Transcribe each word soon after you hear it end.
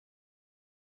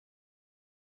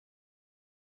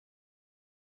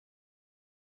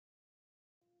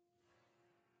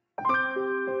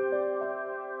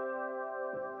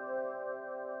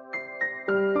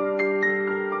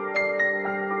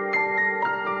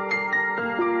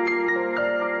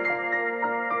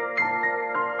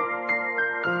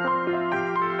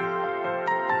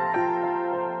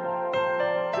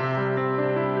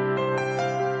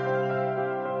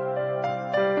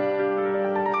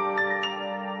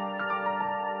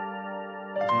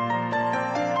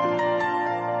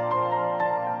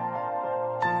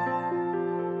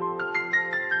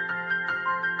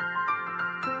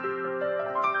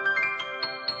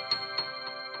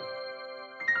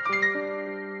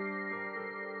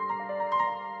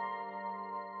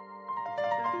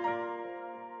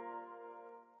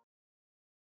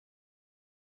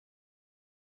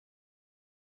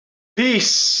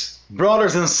Peace,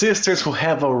 brothers and sisters who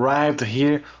have arrived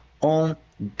here on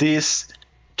this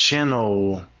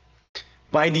channel.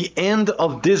 By the end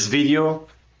of this video,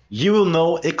 you will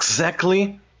know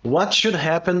exactly what should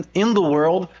happen in the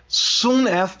world soon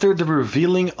after the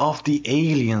revealing of the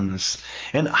aliens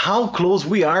and how close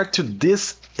we are to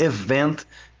this event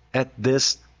at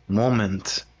this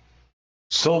moment.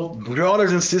 So,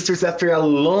 brothers and sisters, after a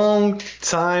long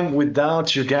time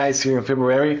without you guys here in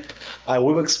February, I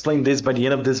will explain this by the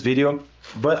end of this video,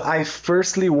 but I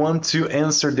firstly want to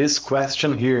answer this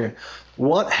question here.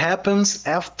 What happens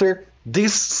after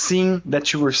this scene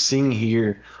that you were seeing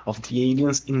here of the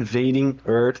aliens invading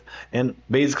Earth and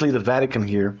basically the Vatican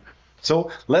here? So,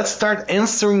 let's start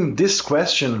answering this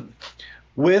question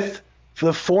with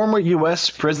the former US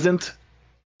President,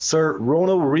 Sir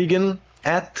Ronald Reagan,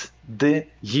 at the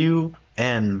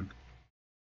UN.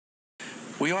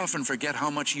 We often forget how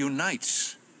much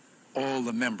unites all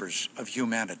the members of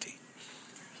humanity.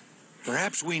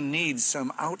 Perhaps we need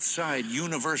some outside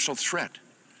universal threat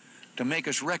to make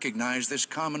us recognize this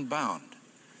common bond.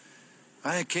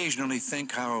 I occasionally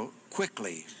think how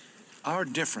quickly our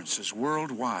differences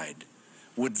worldwide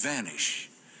would vanish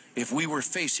if we were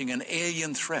facing an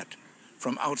alien threat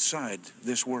from outside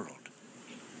this world.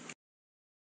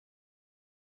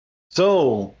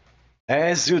 So,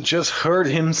 as you just heard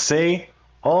him say,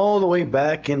 all the way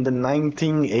back in the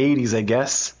 1980s, I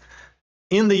guess,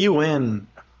 in the UN,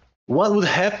 what would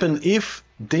happen if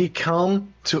they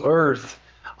come to Earth?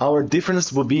 Our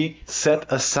difference would be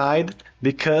set aside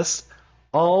because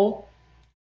all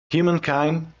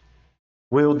humankind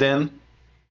will then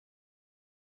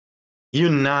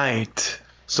unite.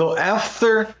 So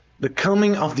after the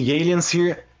coming of the aliens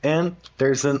here, and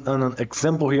there's an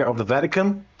example here of the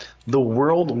Vatican, the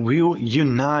world will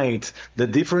unite. The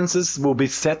differences will be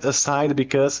set aside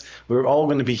because we're all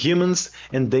going to be humans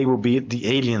and they will be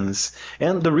the aliens.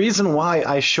 And the reason why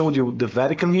I showed you the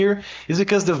Vatican here is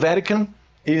because the Vatican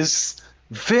is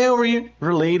very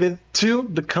related to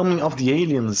the coming of the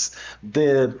aliens.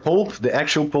 The Pope, the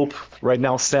actual Pope right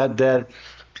now, said that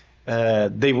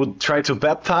they would try to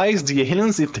baptize the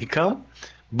aliens if they come.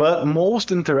 But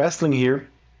most interesting here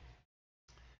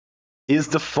is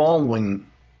the following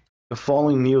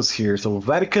news here. So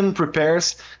Vatican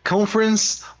prepares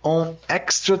conference on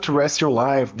extraterrestrial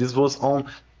life. This was on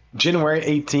January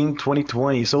 18,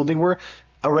 2020. So they were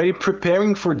already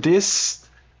preparing for this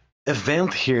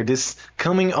event here, this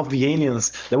coming of the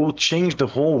aliens that will change the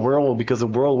whole world because the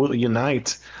world will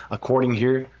unite, according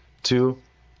here to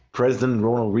President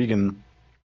Ronald Reagan.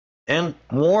 And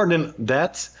more than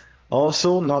that,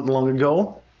 also not long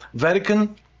ago,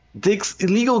 Vatican digs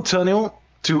illegal tunnel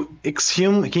to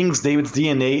exhume King David's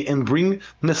DNA and bring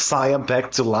Messiah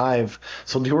back to life.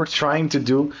 So they were trying to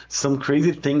do some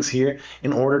crazy things here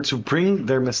in order to bring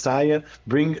their Messiah,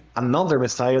 bring another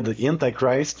Messiah, the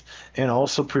Antichrist, and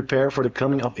also prepare for the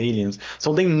coming of aliens.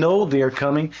 So they know they are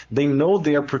coming, they know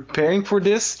they are preparing for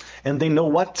this, and they know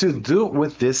what to do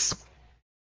with this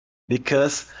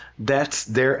because that's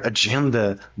their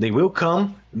agenda. They will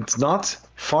come, it's not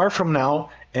far from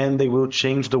now, and they will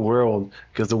change the world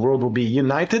because the world will be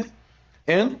united.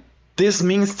 And this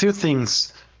means two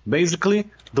things. Basically,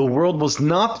 the world was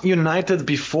not united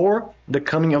before the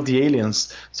coming of the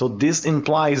aliens. So this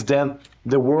implies that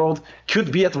the world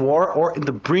could be at war or in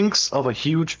the brinks of a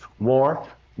huge war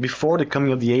before the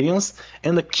coming of the aliens.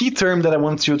 And the key term that I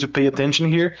want you to pay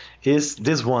attention here is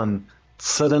this one: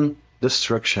 sudden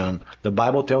destruction. The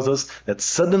Bible tells us that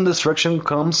sudden destruction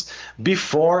comes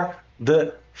before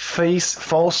the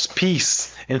false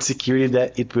peace and security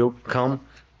that it will come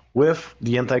with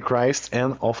the Antichrist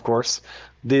and, of course,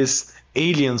 these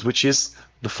aliens, which is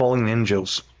the fallen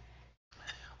angels.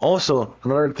 Also,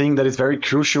 another thing that is very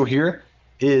crucial here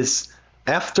is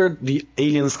after the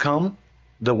aliens come,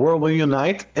 the world will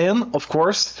unite, and of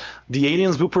course the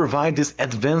aliens will provide this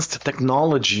advanced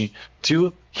technology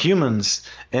to humans,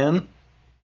 and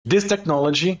this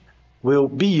technology will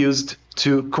be used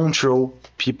to control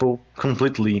people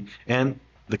completely. And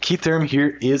the key term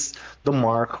here is the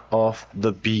mark of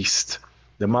the beast.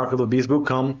 The mark of the beast will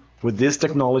come with this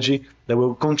technology that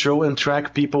will control and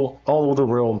track people all over the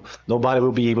world. Nobody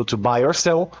will be able to buy or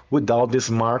sell without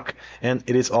this mark, and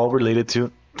it is all related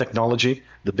to technology,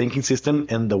 the banking system,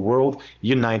 and the world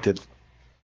united.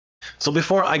 So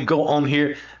before I go on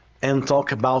here and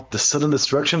talk about the sudden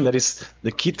destruction, that is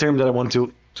the key term that I want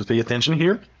to pay attention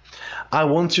here, I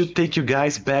want to take you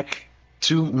guys back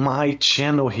to my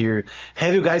channel here.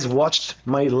 Have you guys watched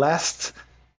my last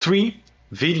 3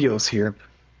 videos here?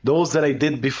 Those that I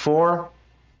did before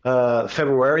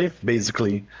February,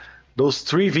 basically. Those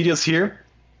 3 videos here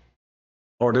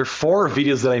or there are 4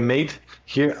 videos that I made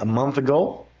here a month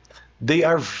ago. They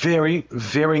are very,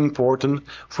 very important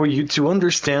for you to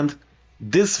understand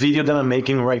this video that I'm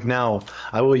making right now.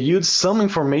 I will use some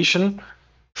information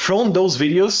from those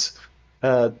videos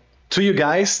to you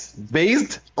guys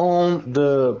based on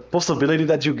the possibility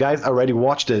that you guys already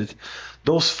watched it.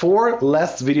 Those 4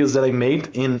 last videos that I made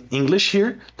in English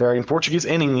here, they are in Portuguese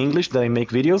and in English that I make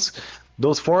videos.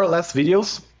 Those 4 last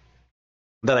videos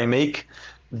that I make,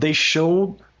 they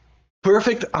show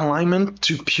perfect alignment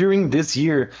to Purim this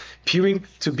year. Purim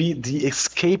to be the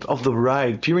escape of the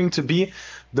bride. Purim to be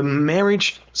the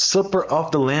marriage supper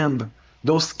of the Lamb.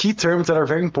 Those key terms that are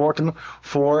very important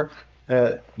for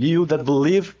you that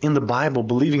believe in the Bible,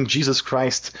 believe in Jesus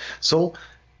Christ. So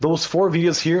those 4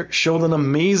 videos here show an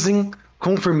amazing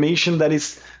confirmation that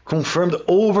is confirmed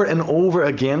over and over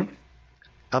again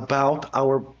about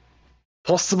our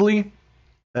possibly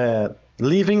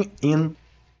living in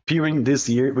Purim this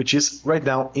year, which is right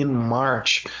now in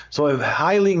March. So I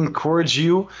highly encourage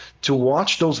you to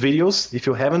watch those videos if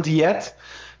you haven't yet,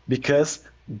 because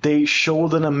they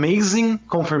showed an amazing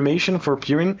confirmation for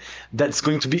Purim that's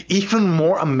going to be even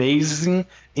more amazing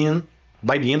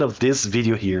by the end of this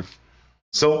video here.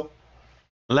 So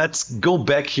let's go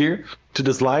back here to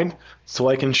the slide so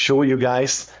I can show you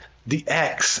guys the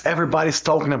X. Everybody's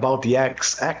talking about the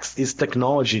X. X is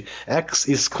technology. X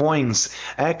is coins.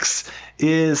 X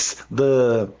is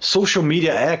the social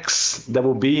media X that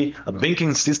will be a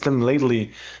banking system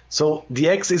lately. So the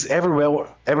X is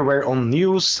everywhere on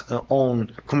news,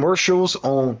 on commercials,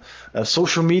 on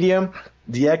social media.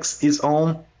 The X is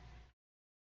on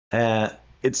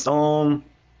it's on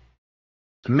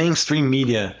mainstream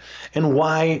media. And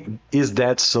why is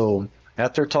that so?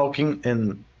 After talking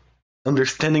and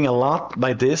understanding a lot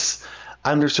by this,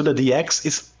 I understood that the X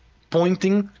is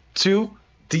pointing to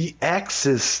the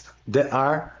axes that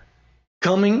are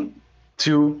coming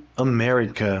to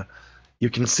America. You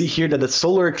can see here that the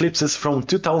solar eclipses from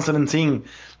 2017,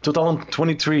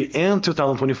 2023, and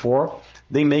 2024,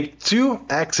 they make 2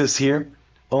 axes here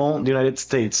on the United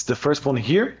States. The first one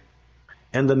here,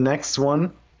 and the next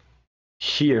one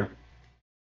here.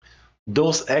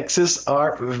 Those axes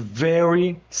are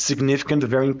very significant,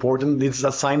 very important. This is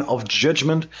a sign of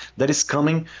judgment that is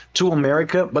coming to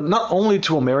America, but not only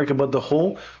to America, but the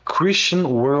whole Christian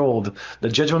world. The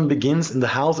judgment begins in the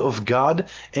house of God,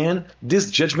 and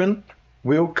this judgment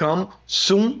will come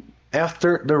soon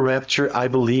after the rapture, I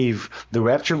believe. The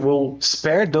rapture will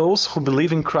spare those who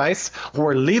believe in Christ, who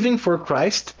are living for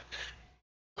Christ,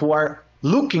 who are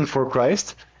looking for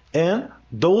Christ, and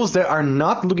those that are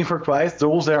not looking for Christ,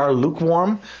 those that are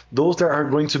lukewarm, those that are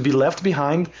going to be left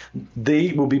behind,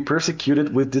 they will be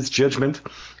persecuted with this judgment.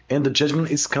 And the judgment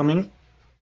is coming,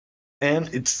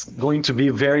 and it's going to be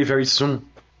very, very soon.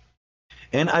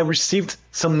 And I received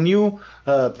some new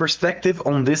perspective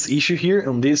on this issue here,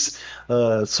 on this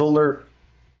solar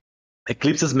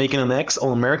eclipses making an X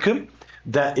on America.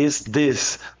 That is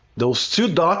this. Those 2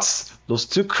 dots, those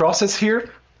 2 crosses here,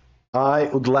 I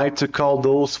would like to call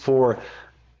those for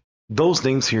those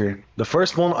names here. The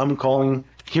first one I'm calling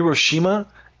Hiroshima,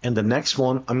 and the next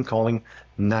one I'm calling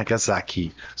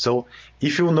Nagasaki. So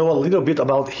if you know a little bit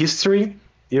about history,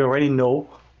 you already know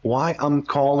why I'm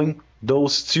calling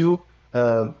those 2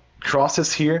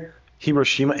 crosses here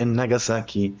Hiroshima and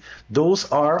Nagasaki.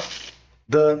 Those are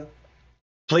the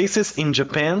places in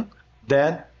Japan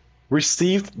that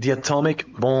received the atomic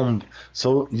bomb.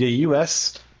 So the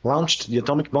US launched the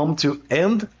atomic bomb to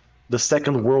end the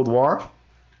Second World War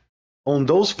on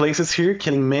those places here,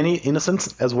 killing many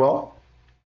innocents as well.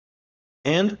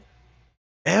 And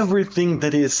everything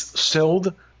that is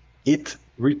sold, it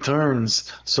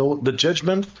returns. So the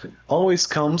judgment always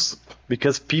comes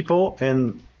because people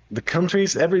and the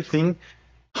countries, everything,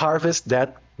 harvest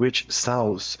that which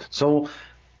sows. So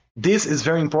this is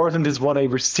very important. This is what I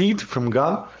received from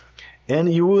God.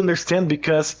 And you will understand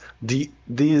because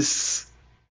this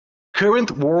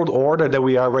current world order that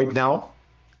we are right now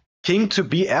came to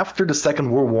be after the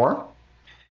Second World War,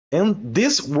 and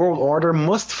this world order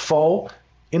must fall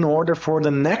in order for the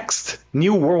next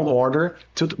new world order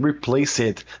to replace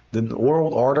it, the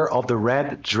world order of the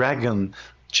Red Dragon.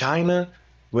 China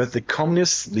with the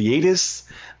communists, the atheists,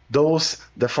 those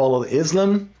that follow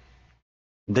Islam,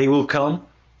 they will come,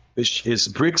 which is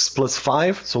BRICS plus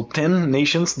 5, so 10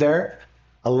 nations there,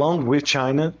 along with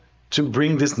China, to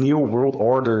bring this new world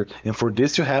order. And for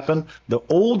this to happen, the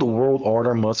old world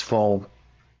order must fall.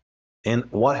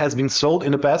 And what has been sold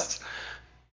in the past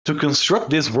to construct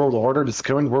this world order, this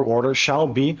current world order, shall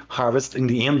be harvested in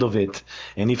the end of it.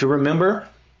 And if you remember,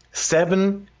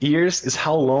 7 years is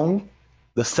how long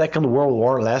the Second World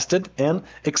War lasted, and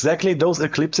exactly those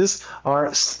eclipses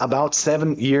are about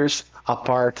 7 years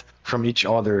apart from each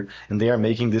other, and they are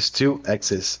making these two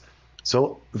axes.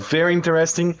 So very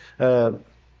interesting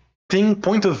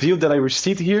point of view that I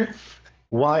received here.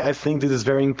 Why I think this is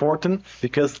very important,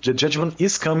 because the judgment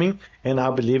is coming, and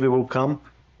I believe it will come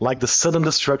like the sudden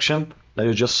destruction that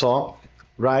you just saw,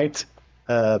 right?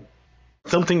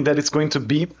 Something that is going to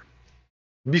be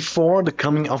before the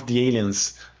coming of the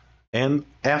aliens and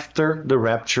after the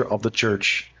rapture of the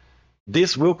church.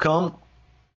 This will come,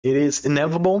 it is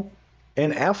inevitable,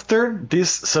 and after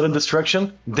this sudden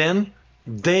destruction, then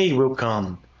they will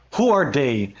come. Who are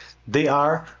they? They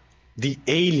are the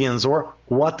aliens, or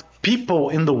what people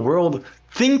in the world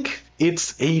think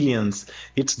it's aliens.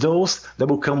 It's those that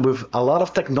will come with a lot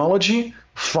of technology,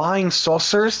 flying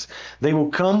saucers. They will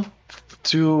come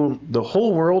to the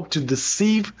whole world to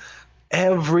deceive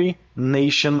every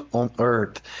nation on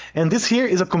earth. And this here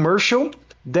is a commercial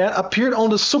that appeared on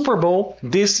the Super Bowl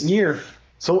this year.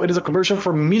 So it is a commercial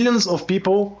for millions of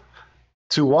people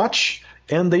to watch,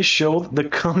 and they showed the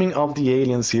coming of the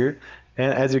aliens here.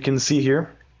 And as you can see here,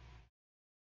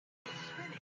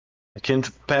 I can't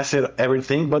pass it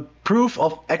everything, but proof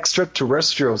of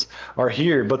extraterrestrials are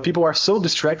here, but people are so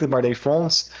distracted by their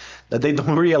phones that they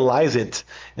don't realize it.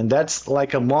 And that's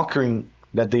like a mockery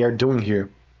that they are doing here.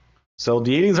 So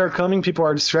the aliens are coming, people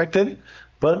are distracted,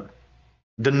 but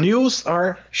the news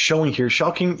are showing here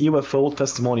shocking UFO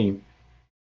testimony.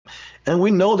 And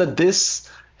we know that this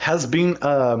has been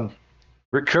a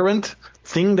recurrent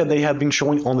thing that they have been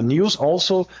showing on the news.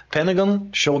 Also,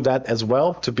 Pentagon showed that as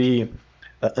well to be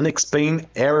an unexplained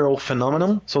aerial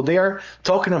phenomenon. So they are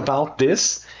talking about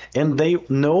this, and they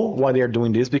know why they are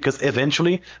doing this, because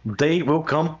eventually they will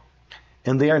come,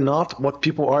 and they are not what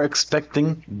people are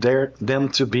expecting them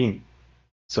to be.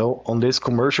 So on this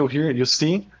commercial here, you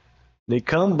see they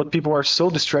come, but people are so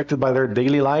distracted by their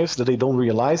daily lives that they don't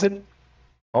realize it.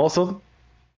 Also,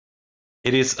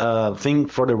 it is a thing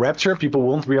for the rapture. People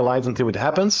won't realize until it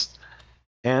happens.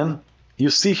 And you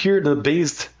see here the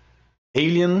based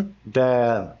alien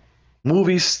that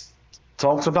movies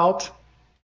talks about.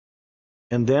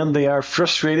 And then they are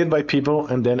frustrated by people,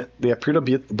 and then they appear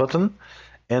the button.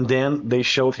 And then they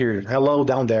showed here, hello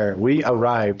down there, we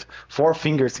arrived. 4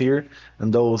 fingers here,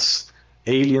 and those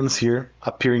aliens here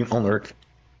appearing on Earth.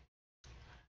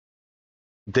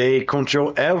 They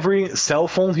control every cell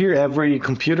phone here, every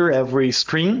computer, every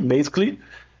screen, basically.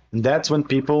 And that's when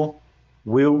people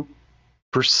will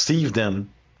perceive them.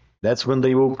 That's when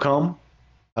they will come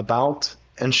about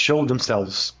and show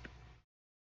themselves.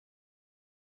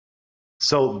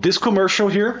 So this commercial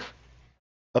here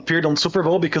appeared on Super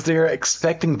Bowl because they are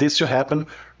expecting this to happen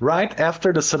right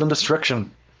after the sudden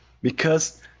destruction,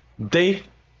 because they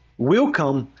will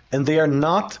come, and they are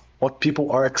not what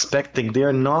people are expecting. They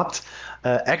are not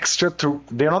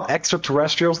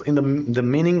extraterrestrials in the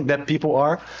meaning that people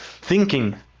are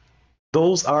thinking.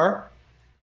 Those are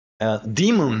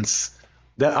demons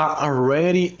that are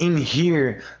already in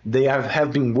here. They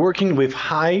have been working with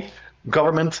high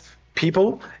government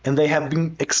people, and they have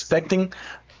been expecting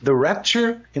the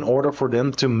rapture in order for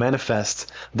them to manifest.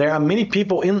 There are many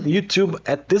people in YouTube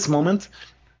at this moment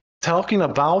talking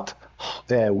about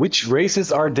which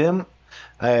races are them,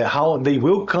 how they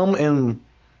will come and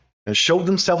show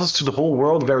themselves to the whole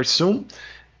world very soon.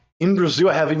 In Brazil,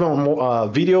 I have even a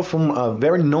video from a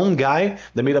very known guy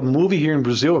that made a movie here in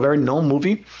Brazil, a very known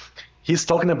movie. He's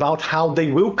talking about how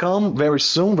they will come very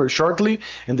soon, very shortly,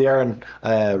 and they are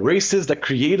races that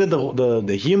created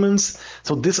the humans.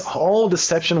 So this whole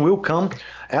deception will come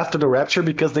after the rapture,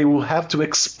 because they will have to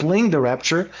explain the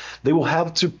rapture. They will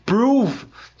have to prove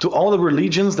to all the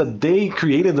religions that they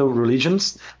created the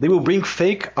religions. They will bring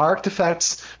fake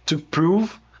artifacts to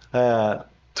prove to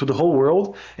the whole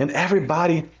world, and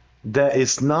everybody that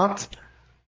is not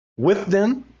with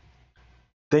them,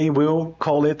 they will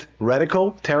call it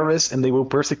radical terrorists, and they will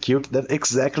persecute. That's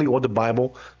exactly what the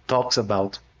Bible talks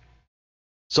about.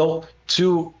 So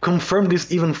to confirm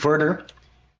this even further,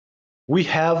 we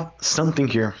have something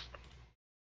here.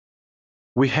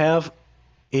 We have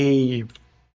a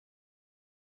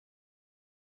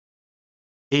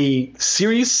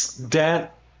series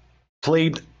that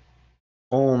played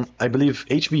on, I believe,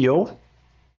 HBO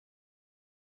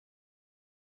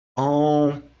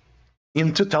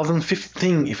in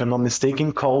 2015, if I'm not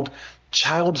mistaken, called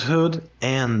Childhood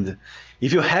End.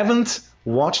 If you haven't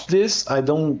watched this,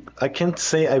 I can't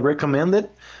say I recommend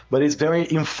it, but it's very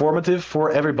informative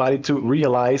for everybody to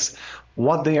realize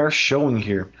what they are showing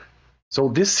here. So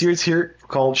this series here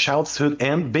called Childhood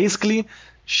End basically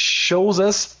shows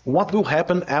us what will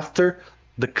happen after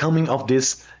the coming of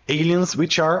these aliens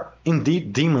which are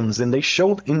indeed demons, and they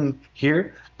showed in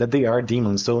here that they are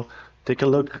demons. So take a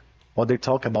look what they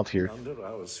talk about here. Under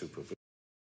our supervision.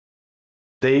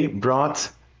 They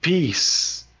brought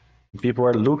peace. People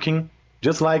are looking,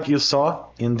 just like you saw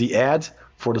in the ad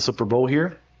for the Super Bowl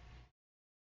here.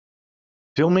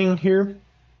 Filming here.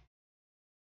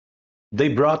 They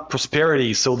brought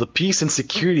prosperity, so the peace and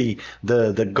security,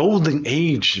 the golden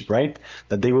age, right?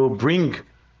 That they will bring,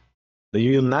 they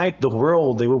unite the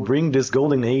world, they will bring this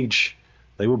golden age.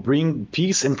 They will bring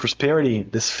peace and prosperity,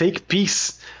 this fake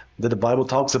peace that the Bible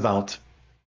talks about.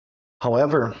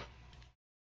 However,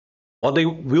 what they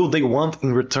want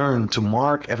in return? To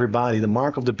mark everybody, the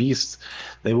mark of the beast.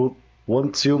 They will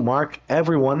want to mark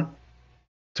everyone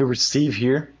to receive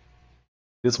here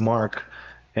this mark.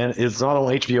 And it's not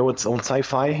on HBO, it's on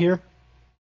Sci-Fi here.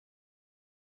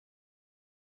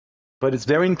 But it's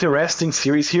very interesting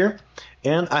series here.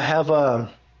 And I have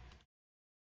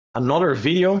another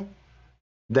video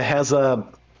that has a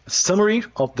summary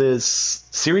of this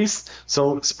series.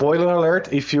 So spoiler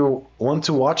alert, if you want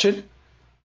to watch it,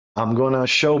 I'm gonna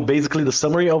show basically the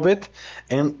summary of it,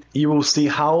 and you will see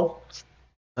how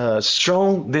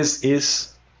strong this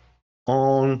is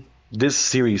on this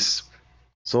series.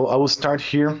 So I will start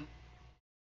here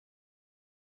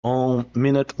on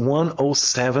minute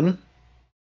 107.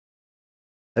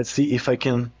 Let's see if I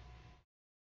can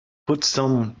put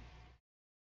some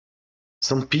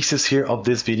pieces here of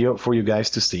this video for you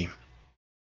guys to see.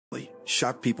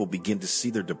 Shocked people begin to see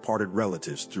their departed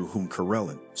relatives through whom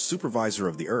Corellon, supervisor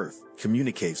of the earth,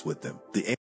 communicates with them.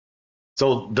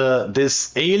 So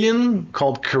this alien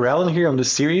called Corellon here on the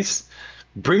series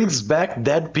brings back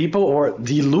dead people, or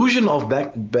the illusion of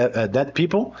dead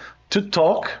people, to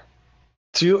talk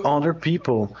to other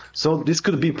people. So this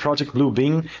could be Project Blue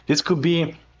Beam. This could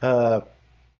be a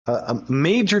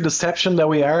major deception that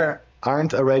we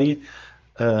aren't already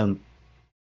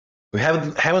we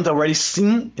haven't already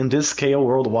seen in this scale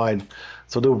worldwide.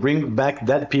 So they'll bring back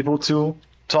dead people to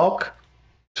talk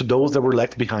to those that were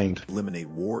left behind. Eliminate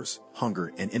wars,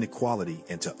 hunger, and inequality,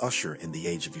 and to usher in the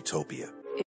age of utopia.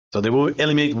 So they will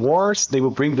eliminate wars. They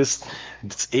will bring this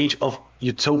age of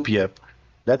utopia.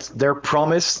 That's their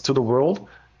promise to the world.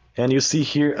 And you see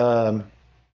here a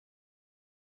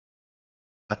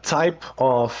type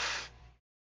of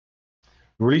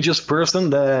religious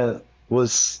person that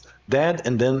was dead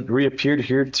and then reappeared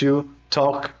here to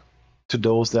talk to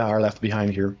those that are left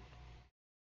behind here.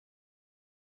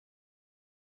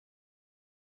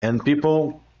 And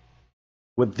people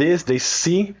with this, they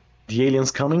see the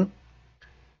aliens coming.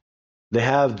 They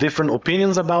have different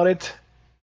opinions about it.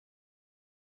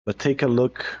 But take a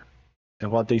look at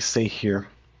what they say here.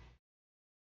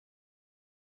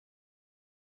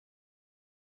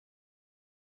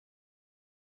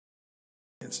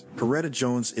 Coretta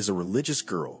Jones is a religious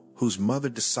girl whose mother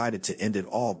decided to end it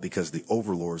all because the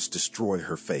overlords destroyed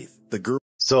her faith.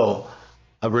 So,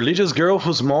 a religious girl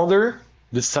whose mother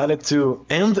decided to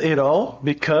end it all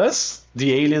because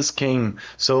the aliens came.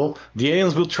 So, the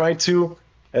aliens will try to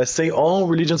say all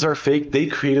religions are fake. They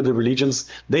created the religions.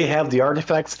 They have the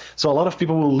artifacts. So, a lot of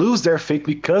people will lose their faith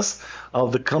because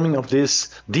of the coming of these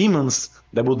demons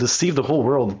that will deceive the whole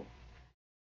world.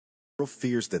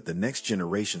 Fears that the next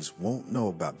generations won't know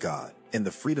about God, and the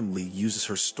Freedom League uses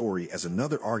her story as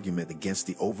another argument against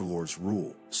the overlord's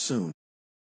rule. Soon,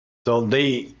 so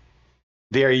they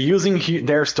are using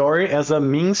their story as a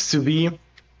means to be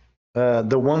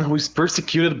the one who is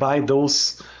persecuted by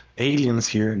those aliens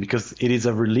here, because it is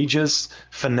a religious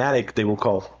fanatic, they will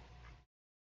call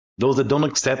those that don't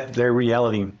accept their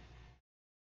reality.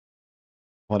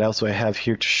 What else do I have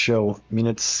here to show?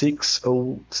 Minute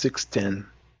 6:06:10.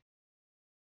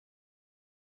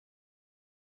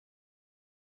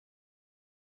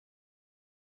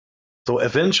 So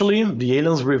eventually, the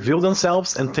aliens reveal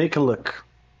themselves, and take a look.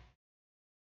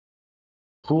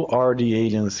 Who are the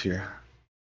aliens here?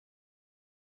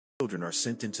 Children are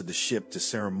sent into the ship to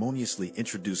ceremoniously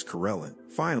introduce Corellon.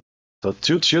 Finally, so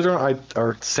 2 children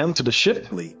are sent to the ship.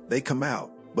 They come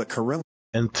out, but Corellon...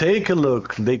 And take a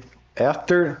look.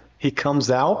 After he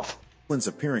comes out... Corellon's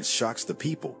appearance shocks the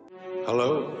people.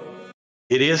 Hello?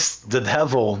 It is the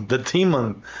devil, the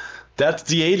demon. That's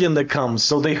the alien that comes.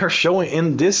 So they are showing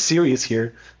in this series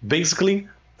here, basically,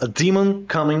 a demon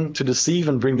coming to deceive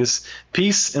and bring this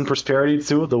peace and prosperity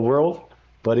to the world.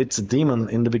 But it's a demon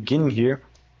in the beginning here.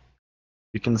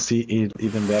 You can see it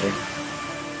even better.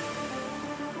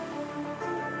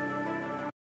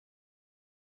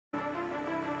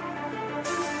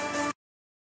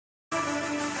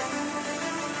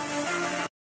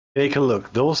 Take a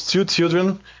look. Those 2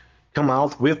 children come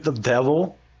out with the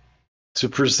devil to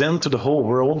present to the whole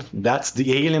world that's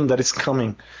the alien that is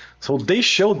coming. So they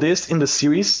show this in the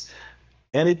series,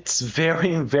 and it's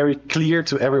very, very clear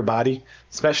to everybody,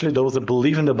 especially those that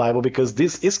believe in the Bible, because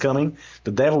this is coming.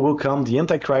 The devil will come, the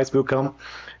Antichrist will come.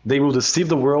 They will deceive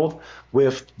the world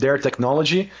with their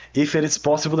technology. If it is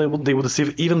possible, they will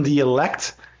deceive even the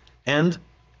elect. And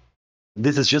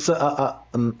this is just a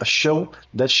show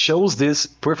that shows this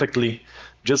perfectly,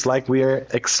 just like we are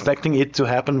expecting it to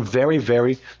happen very,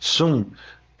 very soon,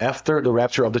 after the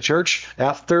rapture of the church,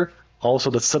 after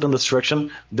also the sudden destruction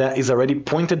that is already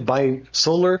pointed by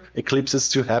solar eclipses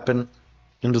to happen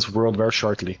in this world very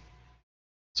shortly.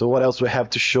 So what else do I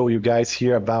have to show you guys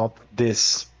here about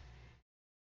this?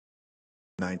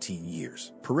 19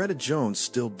 years. Peretta Jones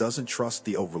still doesn't trust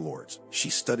the overlords.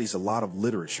 She studies a lot of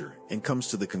literature and comes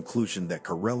to the conclusion that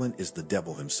Karellen is the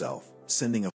devil himself,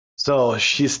 sending a So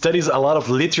she studies a lot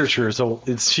of literature. So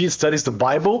she studies the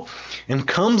Bible and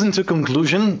comes into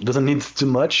conclusion, doesn't need too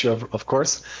much, of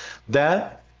course,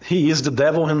 that he is the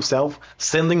devil himself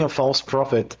sending a false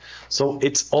prophet. So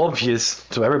it's obvious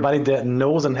to everybody that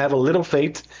knows and have a little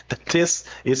faith that this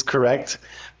is correct.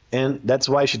 And that's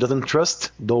why she doesn't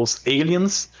trust those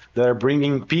aliens that are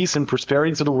bringing peace and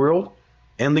prosperity to the world,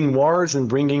 ending wars and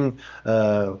bringing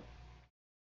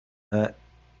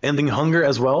ending hunger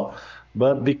as well.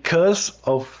 But because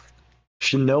of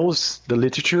she knows the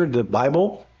literature, the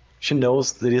Bible, she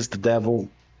knows that it is the devil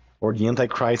or the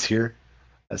Antichrist here,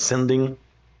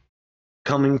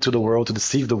 coming to the world to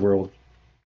deceive the world.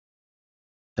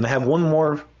 And I have one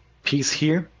more piece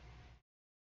here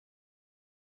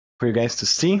for you guys to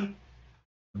see.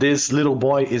 This little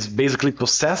boy is basically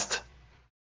possessed,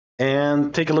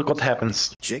 and take a look what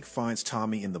happens. Jake finds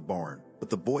Tommy in the barn, but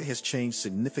the boy has changed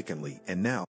significantly, and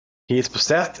now he is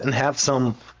possessed and have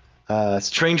some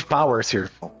strange powers here.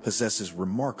 Possesses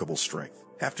remarkable strength.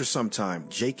 After some time,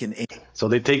 Jake and so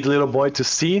they take the little boy to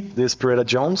see this Peretta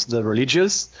Jones, the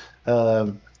religious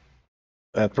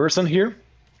person here.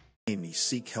 Amy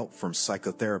seek help from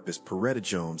psychotherapist Peretta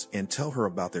Jones and tell her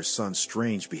about their son's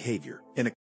strange behavior.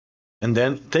 And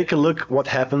then take a look what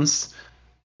happens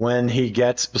when he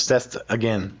gets possessed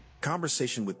again.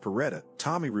 Conversation with Peretta,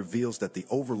 Tommy reveals that the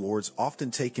overlords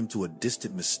often take him to a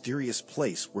distant, mysterious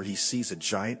place where he sees a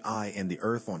giant eye and the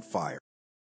earth on fire.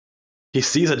 He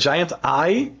sees a giant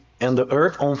eye and the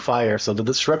earth on fire, so the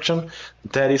destruction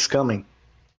that is coming.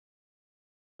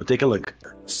 But take a look.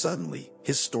 Suddenly,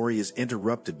 his story is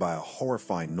interrupted by a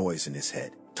horrifying noise in his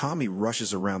head. Tommy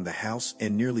rushes around the house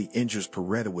and nearly injures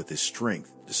Peretta with his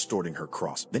strength, distorting her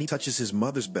cross. Then he touches his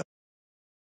mother's belly.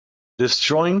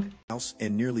 Destroying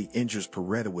and nearly injures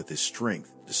Peretta with his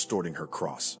strength, distorting her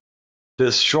cross.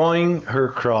 Destroying her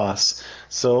cross.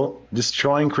 So,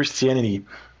 destroying Christianity.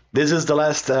 This is the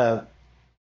last part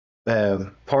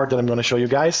that I'm going to show you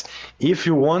guys. If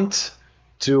you want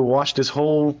to watch this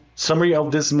whole summary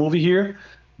of this movie here,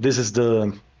 this is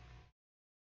the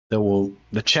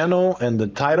channel and the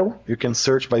title. You can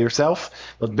search by yourself.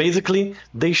 But basically,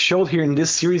 they showed here in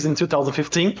this series in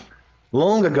 2015,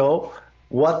 long ago,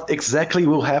 what exactly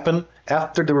will happen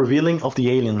after the revealing of the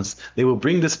aliens. They will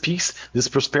bring this peace, this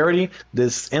prosperity,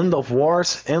 this end of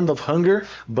wars, end of hunger,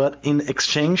 but in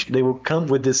exchange they will come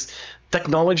with this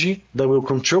technology that will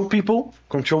control people,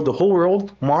 control the whole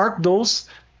world, mark those,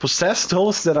 possess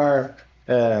those that are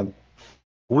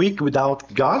weak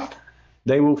without God.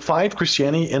 They will fight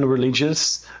Christianity and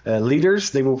religious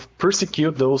leaders. They will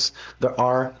persecute those that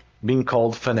are being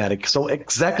called fanatic. So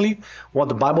exactly what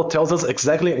the Bible tells us,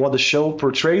 exactly what the show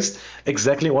portrays,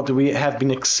 exactly what we have been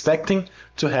expecting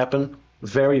to happen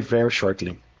very, very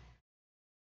shortly.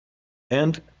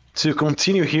 And to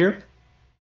continue here,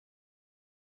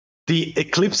 the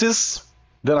eclipses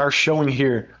that are showing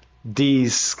here,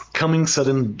 these coming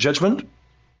sudden judgment,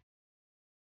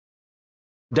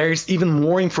 there is even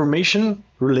more information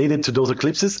related to those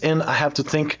eclipses, and I have to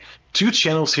thank 2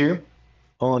 channels here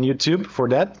on YouTube for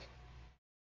that.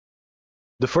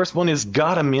 The first one is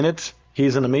God a Minute.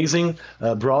 He's an amazing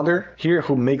brother here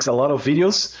who makes a lot of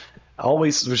videos,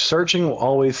 always researching,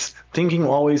 always thinking,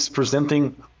 always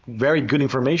presenting very good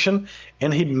information.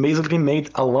 And he basically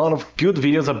made a lot of good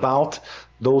videos about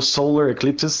those solar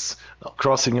eclipses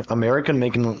crossing America,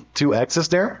 making 2 axes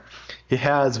there. He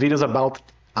has videos about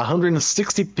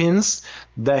 160 pins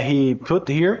that he put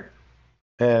here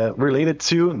related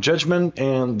to judgment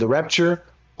and the rapture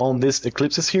on these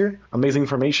eclipses here. Amazing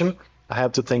information. I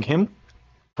have to thank him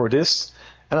for this.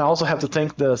 And I also have to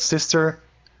thank the sister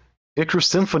Icarus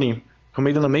Symphony, who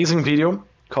made an amazing video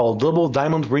called Double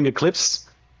Diamond Ring Eclipse,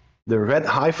 the Red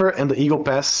Heifer and the Eagle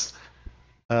Pass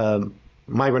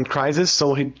Migrant Crisis.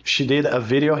 So she did a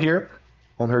video here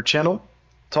on her channel.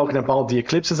 talking about the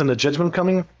eclipses and the judgment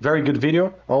coming. Very good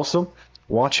video also.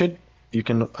 Watch it. You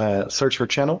can search her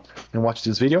channel and watch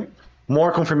this video.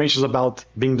 More confirmations about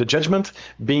being the judgment,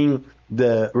 being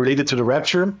related to the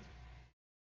rapture,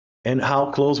 and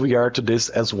how close we are to this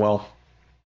as well.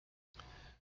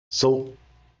 So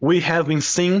we have been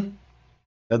seeing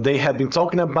that they have been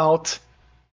talking about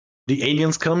the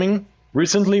aliens coming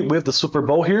recently with the Super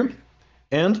Bowl here,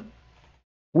 and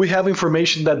we have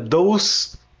information that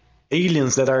those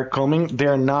aliens that are coming, they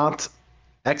are not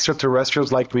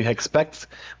extraterrestrials like we expect,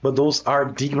 but those are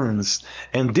demons.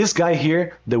 And this guy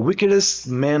here, the wickedest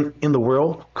man in the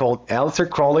world, called Aleister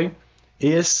Crowley,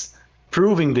 is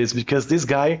proving this, because this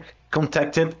guy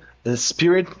contacted a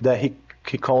spirit that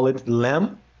he called it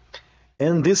Lamb,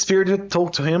 and this spirit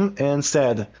talked to him and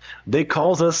said, they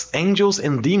call us angels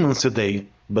and demons today,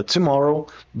 but tomorrow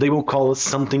they will call us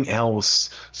something else.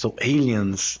 So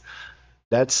aliens.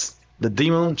 That's the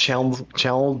demon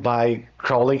channeled by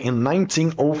Crowley in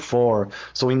 1904.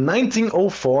 So in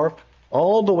 1904,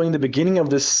 all the way in the beginning of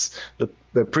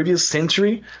the previous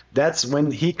century, that's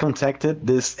when he contacted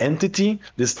this entity,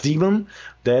 this demon,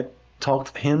 that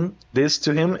taught him this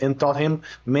to him and taught him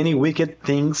many wicked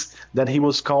things, that he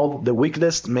was called the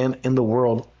wickedest man in the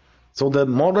world. So the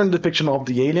modern depiction of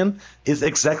the alien is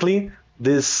exactly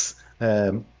this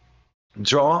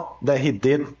draw that he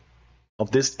did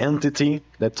of this entity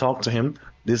that talked to him,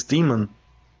 this demon.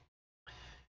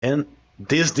 And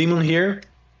this demon here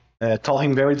taught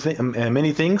him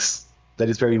many things that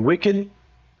is very wicked,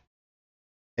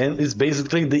 and is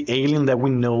basically the alien that we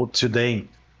know today.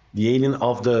 The alien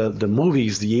of the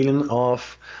movies, the alien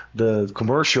of the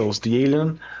commercials, the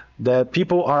alien that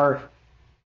people are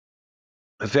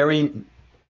very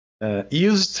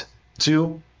used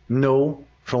to know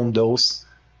from those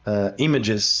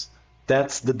images.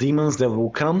 That's the demons that will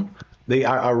come. They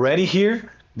are already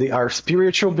here. They are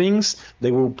spiritual beings.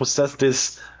 They will possess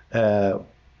this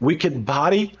wicked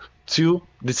body to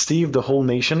deceive the whole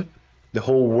nation, the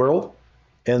whole world.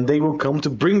 And they will come to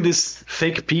bring this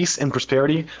fake peace and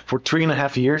prosperity for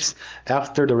 3.5 years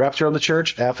after the rapture of the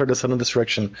church, after the sudden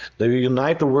destruction. They will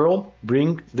unite the world,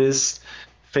 bring this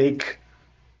fake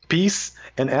peace,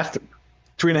 and after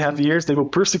 3.5 years, they will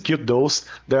persecute those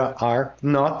that are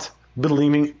not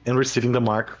believing and receiving the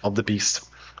mark of the beast.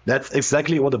 That's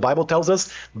exactly what the Bible tells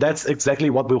us. That's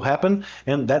exactly what will happen,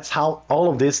 and that's how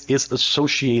all of this is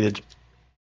associated.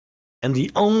 And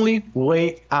the only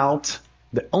way out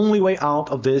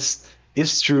of this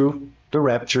is through the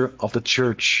rapture of the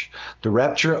church, the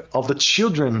rapture of the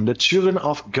children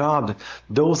of God,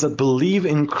 those that believe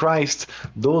in Christ,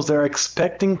 those that are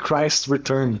expecting Christ's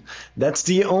return. That's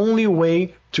the only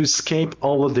way to escape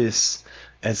all of this.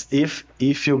 As if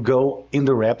you go in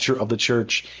the rapture of the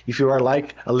church, if you are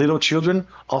like a little children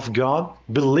of God,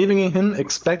 believing in Him,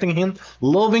 expecting Him,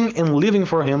 loving and living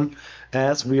for Him,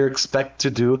 as we are expected to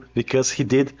do, because He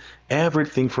did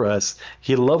everything for us.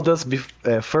 He loved us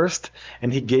first,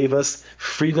 and He gave us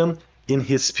freedom in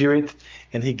His Spirit,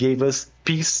 and He gave us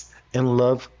peace and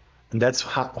love. And that's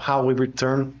how we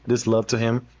return this love to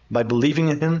Him, by believing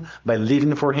in Him, by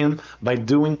living for Him, by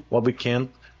doing what we can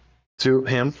to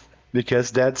Him,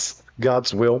 because that's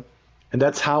God's will. And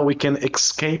that's how we can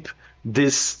escape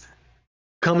this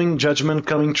coming judgment,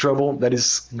 coming trouble that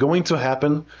is going to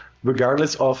happen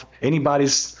regardless of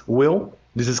anybody's will.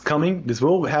 This is coming. This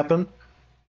will happen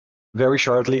very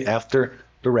shortly after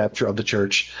the rapture of the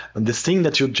church. And the scene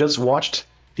that you just watched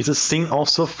is a scene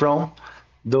also from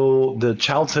the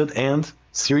Childhood End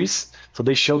series. So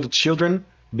they show the children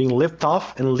being lifted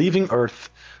off and leaving Earth.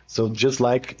 So just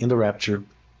like in the rapture.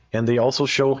 And they also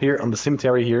show here on the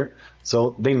cemetery here,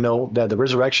 so they know that the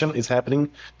resurrection is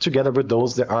happening together with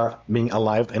those that are being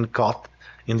alive and caught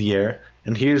in the air.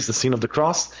 And here's the scene of the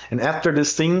cross. And after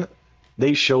this scene,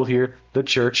 they show here the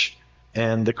church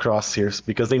and the cross here,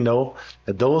 because they know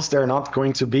that those that are not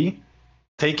going to be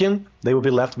taken, they will be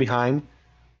left behind,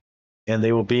 and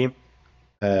they will be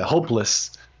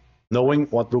hopeless, knowing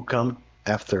what will come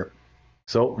after.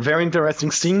 So very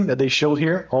interesting scene that they show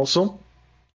here also,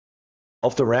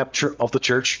 of the rapture of the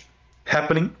church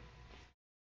happening.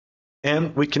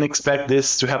 And we can expect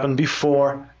this to happen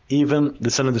before even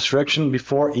the sudden destruction,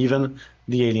 before even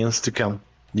the aliens to come.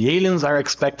 The aliens are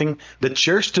expecting the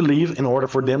church to leave in order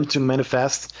for them to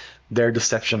manifest their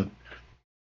deception.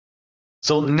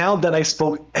 So now that I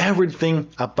spoke everything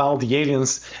about the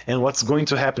aliens and what's going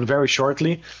to happen very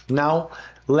shortly, now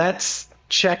let's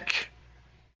check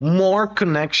more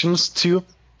connections to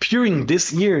Purim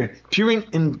this year, Purim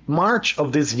in March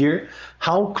of this year,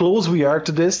 how close we are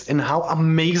to this and how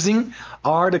amazing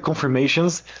are the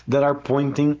confirmations that are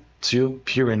pointing to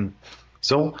Purim.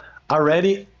 So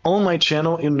already on my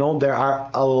channel, you know there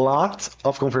are a lot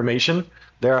of confirmation.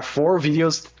 There are 4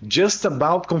 videos just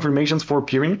about confirmations for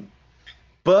peering,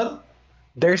 but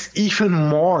there's even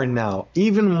more now,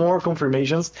 even more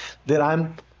confirmations that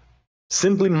I'm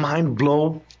simply mind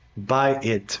blown by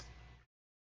it.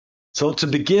 So to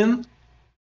begin,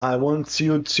 I want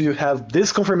you to have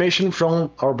this confirmation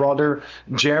from our brother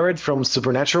Jared from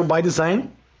Supernatural by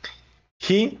Design.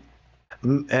 He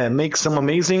makes some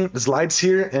amazing slides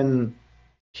here, and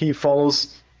he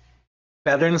follows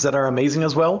patterns that are amazing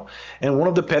as well. And one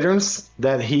of the patterns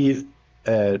that he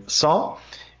saw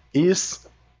is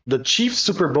the Chiefs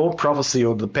Super Bowl prophecy,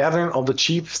 or the pattern of the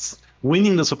Chiefs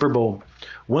winning the Super Bowl.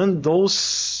 When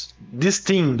this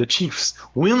team, the Chiefs,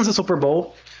 wins the Super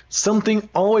Bowl, something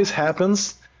always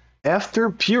happens after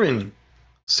peering.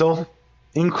 So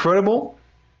incredible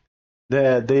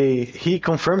that he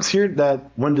confirms here that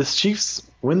when the Chiefs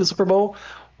win the Super Bowl,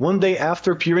 one day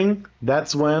after peering,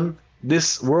 that's when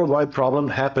this worldwide problem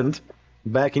happened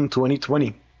back in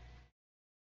 2020.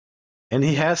 And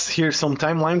he has here some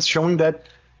timelines showing that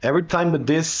every time that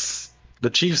the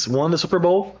Chiefs won the Super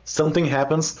Bowl, something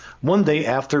happens one day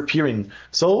after peering.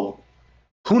 So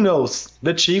who knows?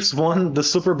 The Chiefs won the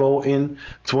Super Bowl in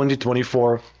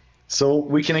 2024. So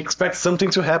we can expect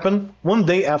something to happen one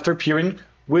day after peering,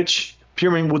 which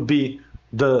peering would be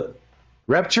the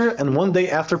rapture, and one day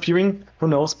after peering, who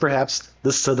knows, perhaps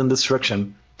the sudden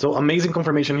destruction. So amazing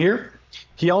confirmation here.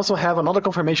 He also have another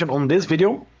confirmation on this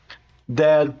video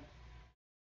that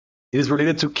is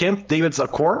related to Camp David's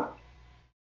Accord.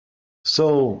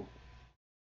 So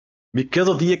because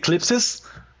of the eclipses,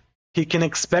 he can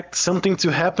expect something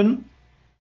to happen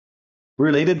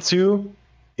related to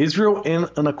Israel in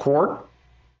an accord,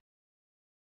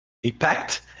 a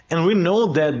pact. And we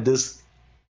know that this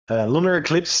lunar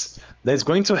eclipse that is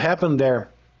going to happen there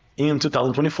in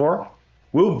 2024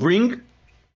 will bring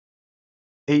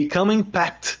a coming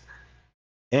pact.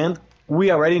 And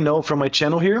we already know from my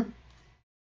channel here,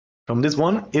 from this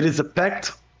one, it is a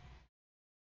pact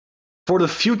for the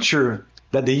future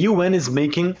that the UN is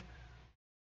making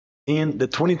in the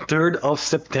 23rd of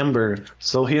September.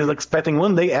 So he is expecting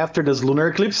one day after this lunar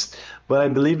eclipse, but I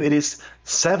believe it is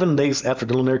 7 days after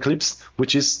the lunar eclipse,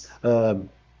 which is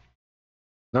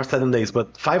not 7 days,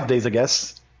 but 5 days, I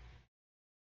guess.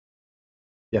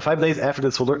 Yeah, 5 days after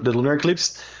the lunar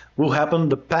eclipse will happen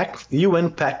the pact,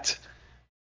 UN pact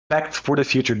for the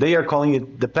future. They are calling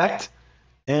it the pact,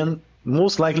 and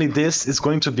most likely this is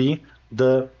going to be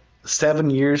the 7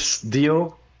 years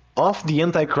deal of the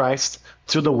Antichrist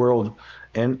to the world.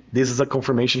 And this is a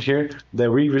confirmation here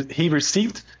that he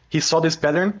received. He saw this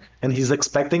pattern, and he's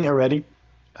expecting already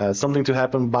something to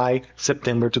happen by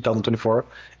September 2024.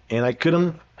 And I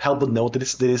couldn't help but note that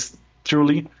this is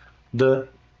truly the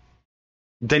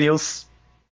Daniel's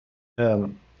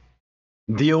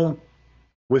deal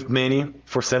with many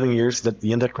for 7 years that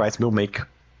the Antichrist will make.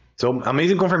 So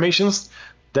amazing confirmations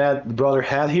that the brother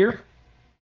had here.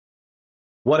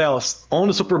 What else? On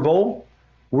the Super Bowl,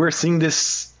 we're seeing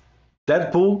this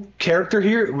Deadpool character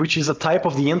here, which is a type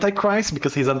of the Antichrist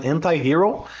because he's an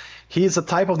anti-hero. He is a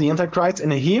type of the Antichrist,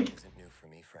 and he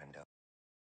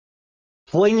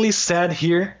plainly said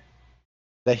here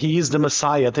that he is the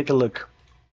Messiah. Take a look.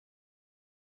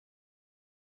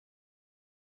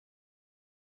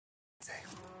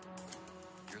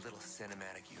 Your little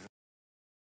cinematic universe.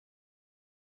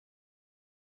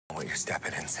 What you're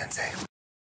stepping in, Sensei.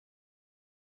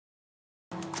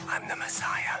 I'm the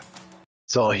Messiah.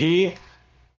 So he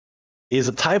is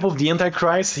a type of the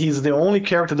Antichrist. He's the only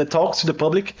character that talks to the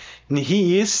public, and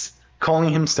he is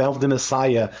calling himself the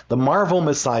Messiah, the Marvel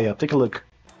Messiah. Take a look.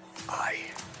 I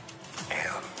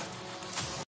am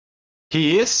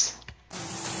He is.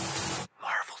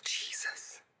 Marvel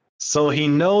Jesus. So he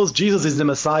knows Jesus is the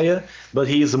Messiah, but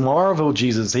he is Marvel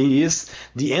Jesus. He is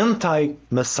the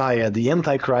anti-Messiah, the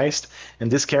Antichrist. And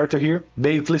this character here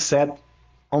basically said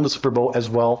on the Super Bowl as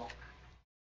well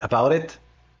about it.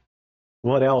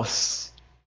 What else?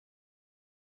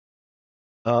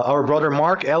 Our brother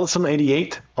Mark Ellison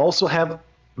 88 also have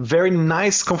very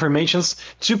nice confirmations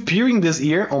to peering this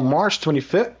year on March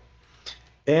 25th.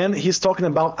 And he's talking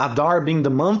about Adar being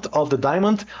the month of the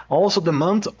diamond, also the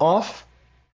month of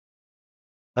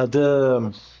what's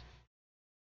the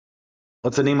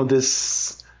name of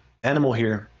this animal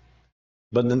here?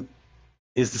 But then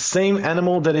it's the same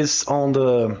animal that is on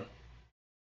the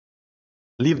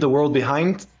Leave the World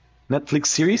Behind Netflix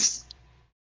series.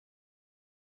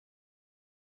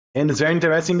 And it's very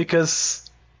interesting because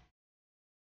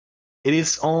it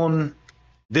is on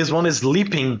This one is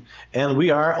leaping, and we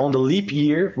are on the leap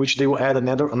year, which they will add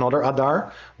another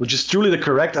Adar, which is truly the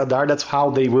correct Adar. That's how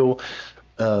they will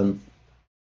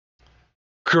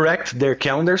correct their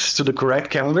calendars to the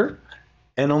correct calendar.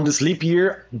 And on this leap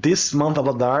year, this month of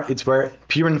Adar, it's where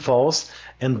Purim falls,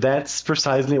 and that's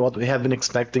precisely what we have been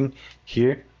expecting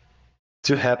here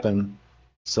to happen.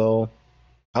 So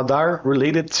Adar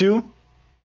related to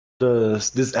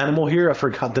this animal here, I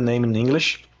forgot the name in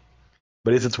English.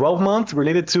 But it's a 12-month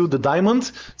related to the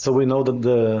diamond, so we know that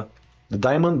the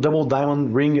diamond, double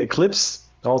diamond ring eclipse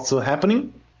also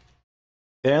happening.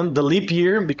 And the leap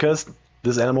year, because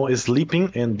this animal is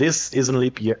leaping, and this is a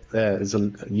leap year, is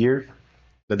a year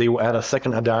that they will add a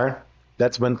second Adar.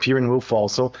 That's when Purim will fall.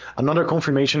 So another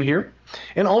confirmation here.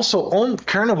 And also on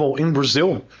Carnival in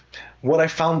Brazil, what I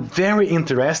found very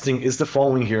interesting is the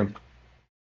following here.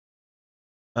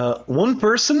 One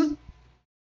person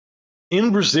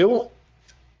in Brazil,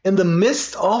 in the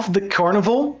midst of the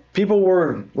carnival, people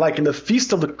were like in the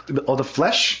feast of the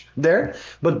flesh there.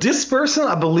 But this person,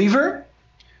 a believer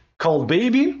called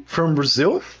Baby from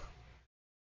Brazil,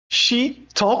 she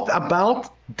talked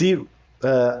about the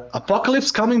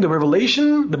apocalypse coming, the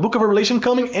Revelation, the book of Revelation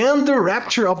coming, and the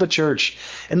rapture of the church.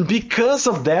 And because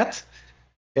of that,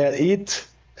 it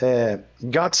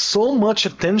got so much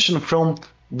attention from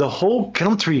the whole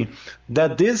country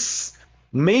that this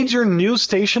major news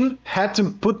station had to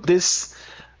put this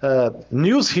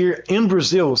news here in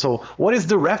Brazil. So what is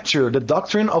the rapture? The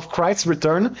doctrine of Christ's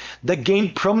return that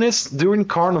gained prominence during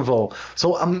Carnival.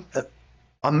 So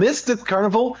amidst the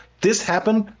Carnival, this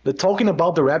happened. The talking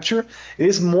about the rapture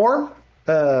is more.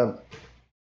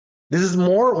 This is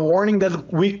more warning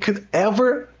that we could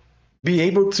ever be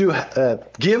able to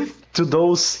give to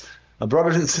those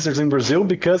brothers and sisters in Brazil,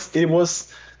 because it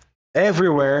was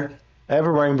everywhere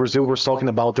in Brazil was talking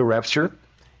about the rapture.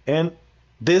 And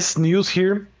this news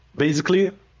here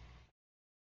basically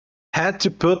had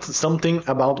to put something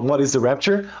about what is the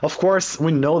rapture. Of course,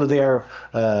 we know that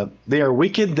they are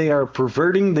wicked, they are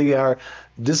perverting, they are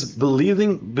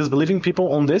disbelieving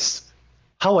people on this.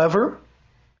 However,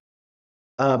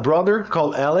 a brother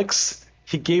called Alex,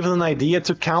 he gave us an idea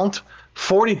to count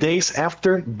 40 days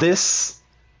after this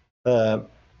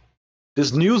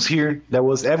this news here that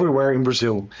was everywhere in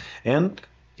Brazil. And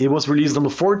it was released on the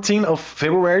 14th of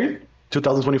February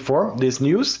 2024, this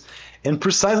news. And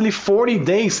precisely 40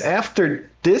 days after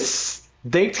this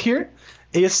date here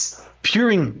is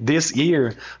Purim this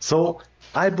year. So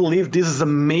I believe this is a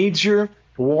major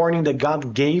warning that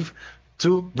God gave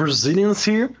to Brazilians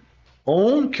here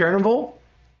on Carnival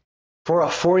for a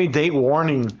 40-day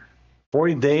warning.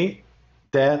 40-day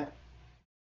that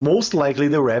most likely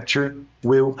the rapture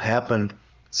will happen.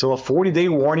 So a 40-day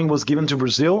warning was given to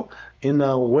Brazil in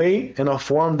a way, in a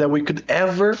form that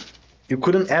you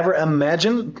couldn't ever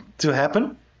imagine to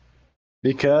happen,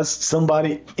 because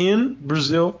somebody in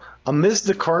Brazil, amidst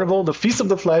the carnival, the Feast of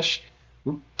the Flesh,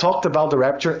 talked about the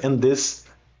rapture, and this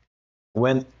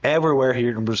went everywhere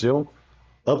here in Brazil,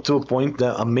 up to a point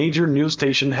that a major news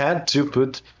station had to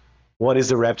put what is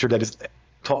the rapture that is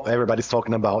everybody's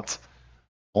talking about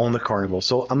on the carnival.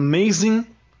 So amazing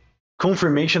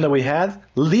confirmation that we had,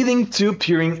 leading to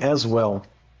Purim as well.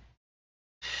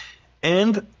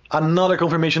 And another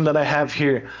confirmation that I have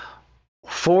here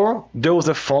for those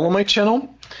that follow my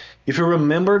channel. If you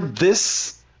remember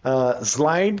this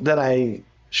slide that I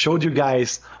showed you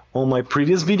guys on my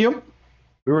previous video,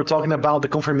 we were talking about the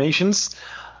confirmations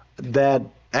that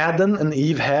Adam and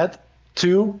Eve had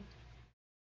to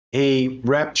a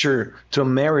rapture, to a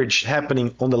marriage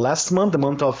happening on the last month, the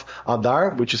month of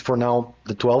Adar, which is for now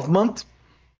the 12th month.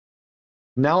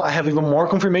 Now I have even more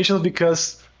confirmations,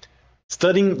 because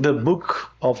studying the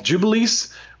book of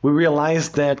Jubilees, we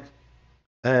realized that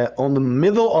on the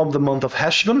middle of the month of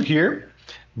Heshvan here,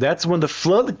 that's when the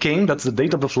flood came, that's the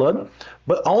date of the flood,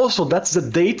 but also that's the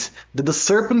date that the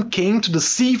serpent came to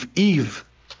deceive Eve.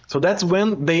 So that's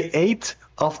when they ate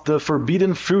of the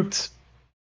forbidden fruit.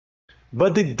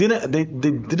 But they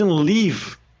didn't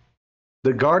leave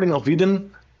the Garden of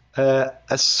Eden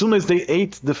as soon as they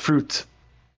ate the fruit.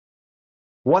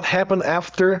 What happened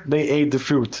after they ate the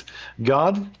fruit?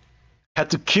 God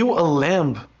had to kill a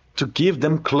lamb to give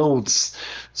them clothes.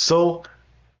 So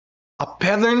a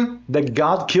pattern that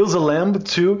God kills a lamb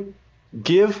to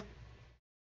give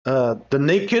the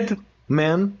naked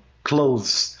man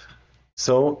clothes.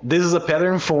 So this is a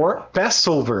pattern for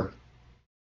Passover.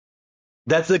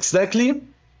 That's exactly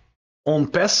on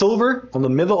Passover, on the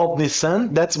middle of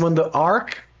Nisan. That's when the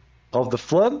Ark of the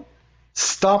Flood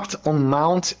stopped on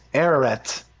Mount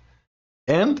Ararat.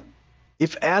 And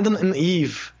if Adam and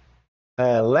Eve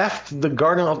left the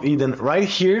Garden of Eden right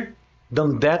here,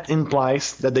 then that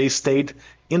implies that they stayed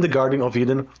in the Garden of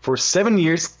Eden for 7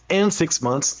 years and 6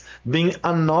 months, being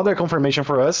another confirmation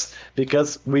for us,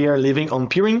 because we are living on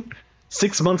Purim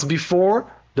 6 months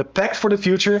before the pact for the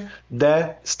future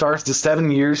that starts the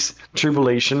 7 years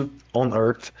tribulation on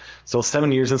earth. So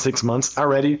 7 years and 6 months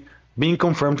already being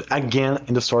confirmed again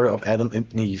in the story of Adam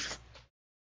and Eve.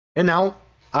 And now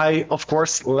I, of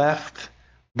course, left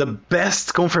the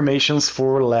best confirmations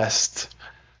for last.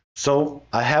 So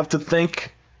I have to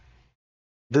thank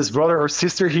this brother or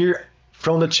sister here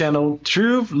from the channel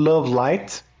True Love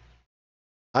Light.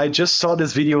 I just saw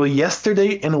this video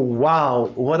yesterday, and wow,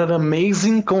 what an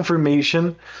amazing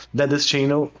confirmation that the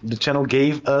channel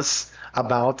gave us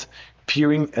about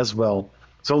Purim as well.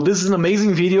 So this is an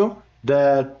amazing video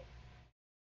that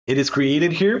it is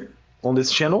created here on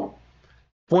this channel,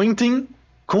 pointing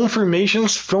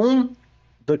confirmations from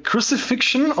the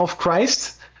crucifixion of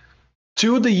Christ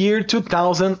to the year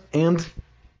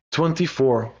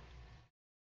 2024.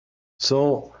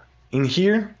 So in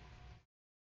here,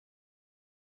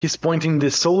 he's pointing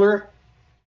the solar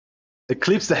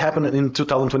eclipse that happened in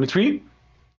 2023.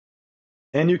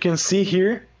 And you can see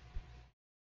here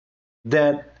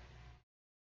that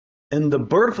in the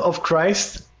birth of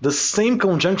Christ, the same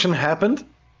conjunction happened,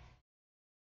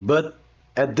 but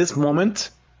at this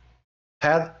moment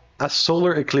had a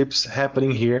solar eclipse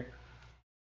happening here,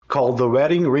 called the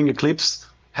wedding ring eclipse,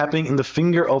 happening in the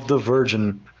finger of the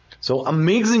Virgin. So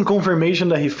amazing confirmation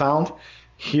that he found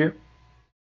here,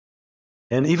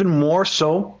 and even more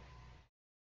so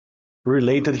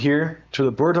related here to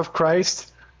the birth of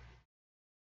Christ,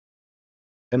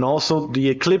 and also the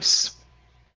eclipse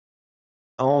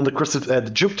on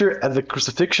the Jupiter at the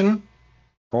crucifixion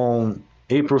on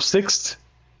April 6th,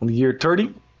 on the year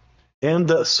 30, and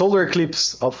the solar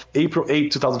eclipse of April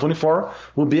 8, 2024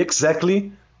 will be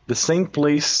exactly the same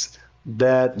place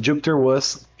that Jupiter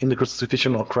was in the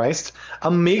crucifixion of Christ.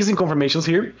 Amazing confirmations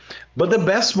here, but the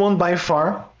best one by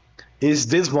far is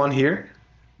this one here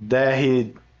that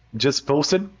he just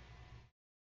posted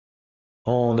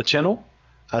on the channel,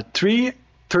 a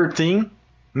 313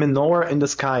 menorah in the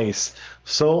skies.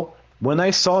 So when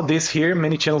I saw this here,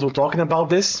 many channels were talking about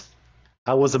this,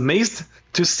 I was amazed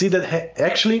to see that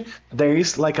actually there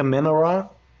is like a menorah,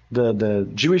 the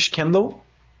Jewish candle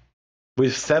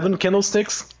with 7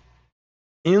 candlesticks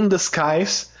in the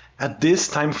skies at this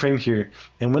time frame here.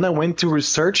 And when I went to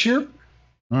research here,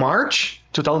 March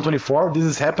 2024, this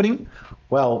is happening.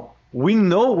 Well, we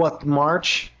know what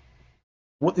month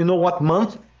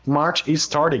March is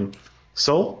starting.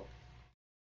 So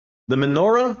the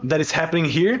menorah that is happening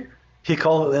here, he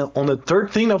called it on the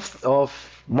 13th of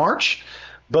March,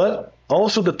 but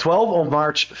also the 12th of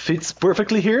March fits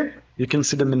perfectly here. You can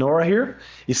see the menorah here.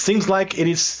 It seems like it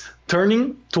is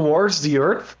turning towards the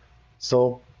earth.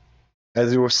 So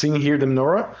as you were seeing here, the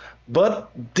menorah.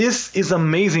 But this is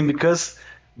amazing because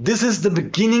this is the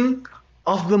beginning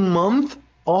of the month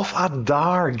of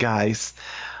Adar, guys.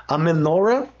 A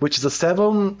menorah, which is a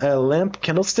 7 lamp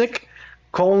candlestick,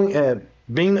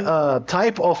 being a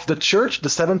type of the church, the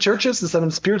 7 churches, the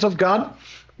 7 spirits of God.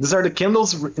 These are the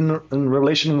candles in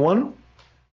Revelation 1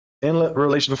 and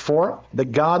Revelation 4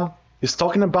 that God is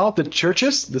talking about, the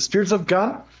churches, the spirits of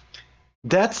God.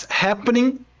 That's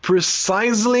happening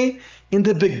precisely in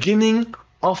the beginning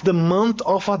of the month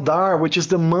of Adar, which is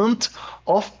the month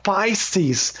of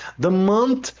Pisces, the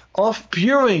month of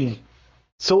Purim.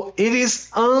 So it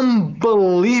is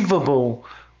unbelievable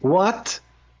what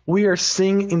we are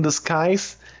seeing in the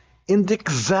skies in the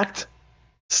exact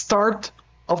start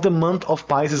of the month of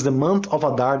Pisces, the month of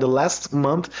Adar, the last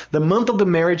month, the month of the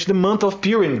marriage, the month of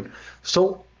Purim.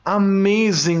 So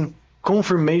amazing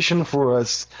confirmation for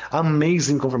us.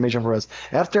 Amazing confirmation for us.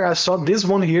 After I saw this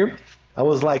one here, I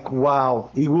was like,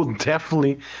 wow, it will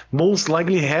definitely, most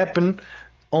likely happen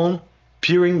on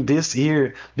Purim this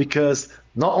year, because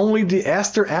not only the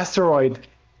Aster asteroid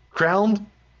crowned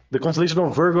the constellation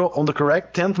of Virgo on the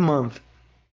correct 10th month,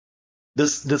 the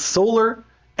solar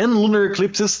and lunar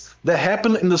eclipses that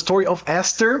happen in the story of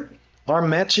Aster are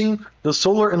matching the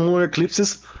solar and lunar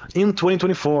eclipses in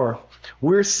 2024.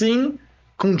 We're seeing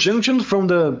conjunction from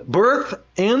the birth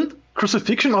and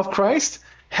crucifixion of Christ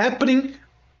happening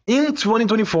in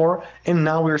 2024, and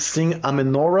now we're seeing a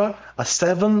menorah, a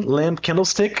 7 lamp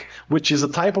candlestick, which is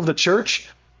a type of the church,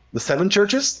 the 7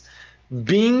 churches,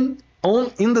 being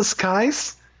on in the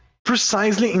skies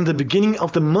precisely in the beginning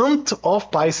of the month of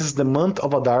Pisces, the month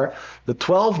of Adar, the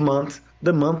 12th month,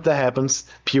 the month that happens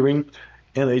Purim,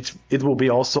 and it will be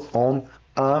also on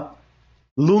a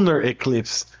lunar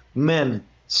eclipse. Man,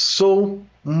 so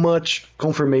much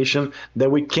confirmation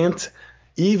that we can't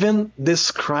even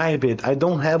describe it. I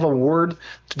don't have a word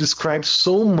to describe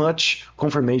so much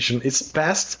confirmation. It's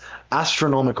past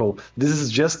astronomical. This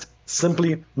is just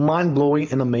simply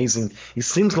mind-blowing and amazing. It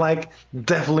seems like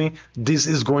definitely this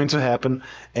is going to happen,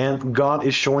 and God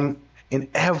is showing in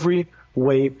every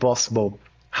way possible.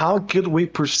 How could we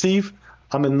perceive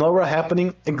a menorah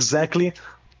happening exactly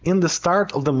in the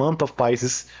start of the month of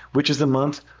Pisces, which is the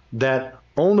month that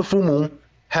on the full moon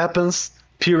happens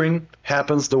peering,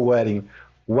 happens the wedding.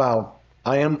 Wow,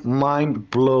 I am mind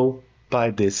blown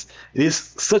by this. It is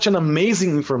such an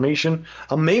amazing information,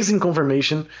 amazing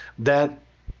confirmation that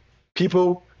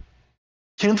people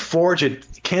can't forge it,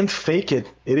 can't fake it.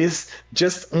 It is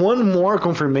just one more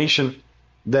confirmation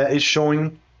that is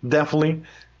showing definitely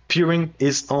peering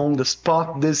is on the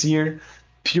spot this year.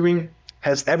 Peering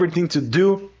has everything to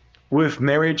do with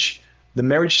marriage. The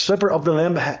marriage supper of the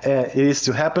Lamb is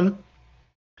to happen,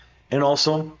 and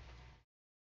also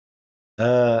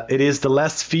it is the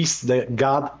last feast that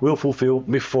God will fulfill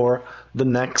before the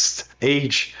next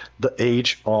age, the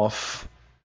age of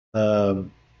the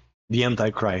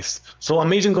Antichrist. So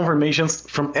amazing confirmations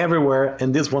from everywhere,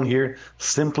 and this one here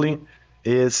simply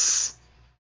is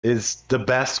the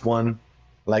best one.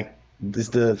 Like, is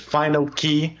the final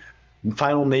key,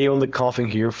 final nail in the coffin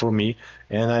here for me,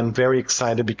 and I'm very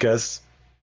excited because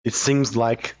it seems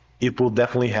like it will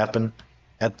definitely happen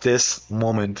at this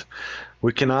moment.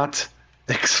 We cannot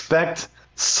expect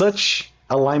such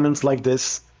alignments like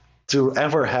this to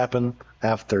ever happen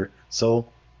after. So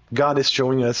God is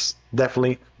showing us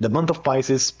definitely the month of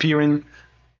Pisces, peering,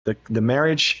 the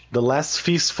marriage, the last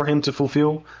feast for him to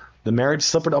fulfill, the marriage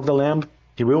supper of the Lamb.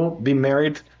 He will be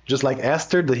married just like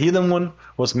Esther, the hidden one,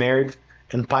 was married.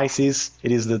 And Pisces,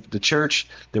 it is the church,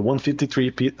 the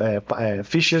 153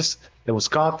 fishes that was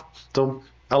caught. So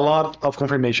a lot of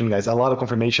confirmation, guys, a lot of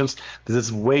confirmations. This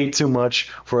is way too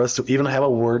much for us to even have a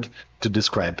word to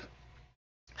describe.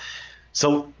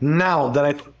 So now that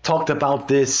I talked about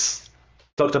this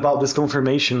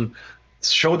confirmation,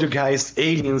 showed you guys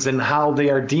aliens and how they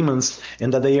are demons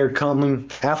and that they are coming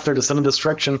after the sudden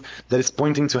destruction that is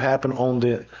pointing to happen on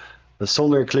the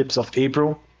solar eclipse of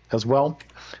April as well.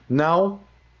 Now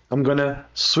I'm gonna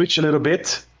switch a little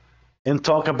bit and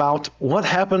talk about what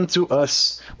happened to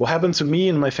us, what happened to me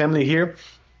and my family here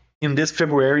in this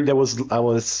February. I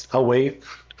was away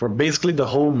for basically the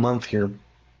whole month here.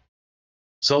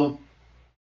 So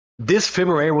this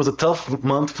February was a tough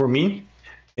month for me,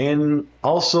 and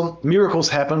also miracles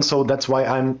happened, so that's why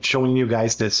I'm showing you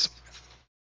guys this.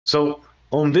 So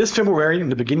on this February, in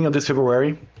the beginning of this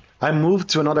February, I moved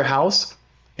to another house,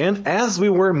 and as we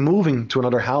were moving to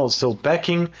another house, so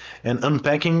packing and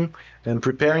unpacking and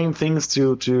preparing things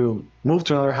to move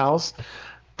to another house,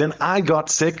 then I got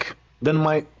sick, then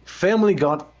my family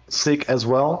got sick as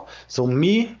well. So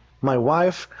me, my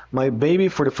wife, my baby,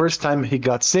 for the first time he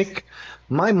got sick,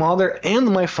 my mother and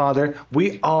my father,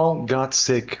 we all got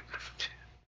sick.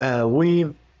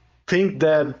 We think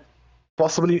that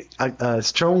possibly a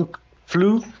strong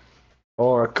flu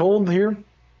or a cold here,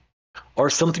 or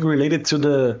something related to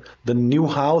the new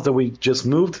house that we just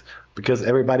moved, because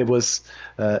everybody was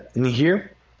in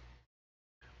here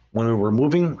when we were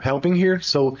moving, helping here.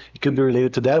 So it could be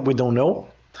related to that. We don't know.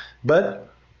 But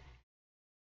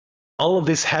all of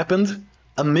this happened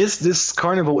amidst this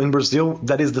carnival in Brazil,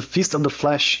 that is the Feast of the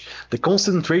Flesh. The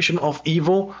concentration of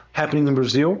evil happening in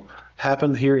Brazil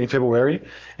happened here in February.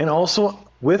 And also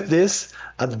with this,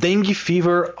 a dengue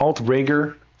fever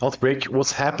outbreak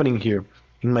was happening here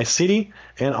in my city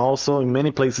and also in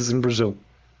many places in Brazil.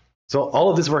 So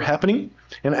all of this were happening.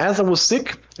 And as I was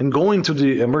sick and going to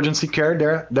the emergency care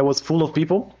there, that was full of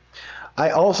people, I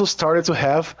also started to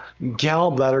have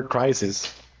gallbladder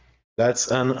crisis.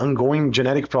 That's an ongoing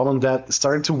genetic problem that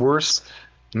started to worsen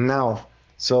now.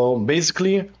 So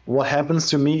basically what happens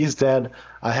to me is that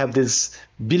I have this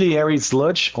biliary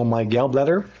sludge on my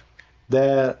gallbladder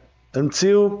that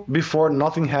until before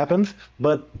nothing happened,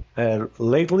 but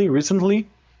recently,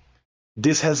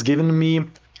 this has given me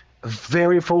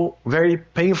very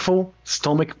painful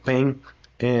stomach pain,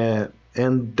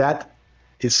 and that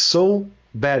is so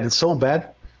bad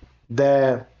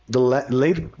that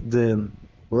the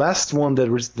last one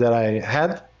that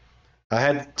I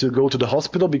had to go to the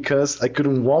hospital because I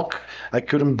couldn't walk, I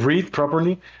couldn't breathe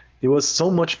properly. It was so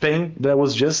much pain that I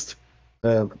was just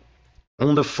on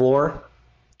the floor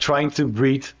trying to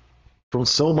breathe from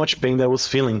so much pain that I was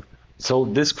feeling. So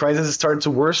this crisis started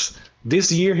to worsen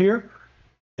this year here,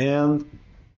 and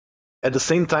at the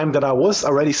same time that I was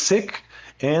already sick,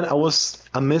 and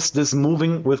I missed this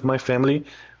moving with my family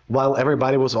while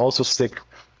everybody was also sick.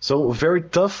 So a very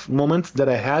tough moment that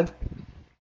I had.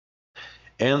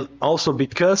 And also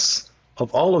because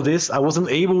of all of this, I wasn't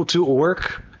able to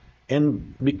work.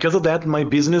 And because of that, my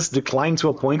business declined to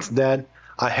a point that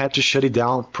I had to shut it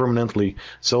down permanently.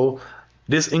 So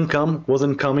this income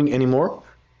wasn't coming anymore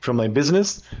from my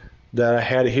business that I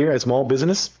had here, a small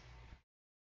business.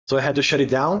 So I had to shut it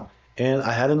down, and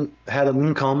I hadn't had an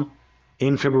income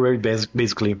in February,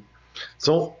 basically.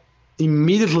 So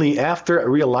immediately after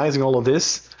realizing all of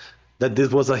this, that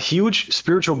this was a huge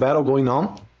spiritual battle going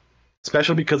on,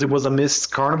 especially because it was a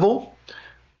missed carnival,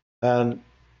 and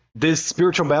this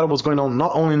spiritual battle was going on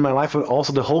not only in my life but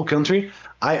also the whole country.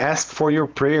 I asked for your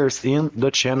prayers in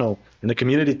the channel, in the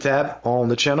community tab on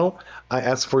the channel. I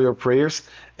asked for your prayers,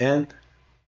 and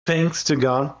thanks to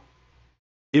God,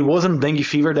 it wasn't dengue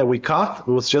fever that we caught.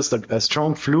 It was just a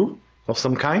strong flu of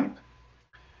some kind.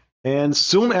 And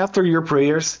soon after your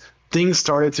prayers, things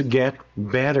started to get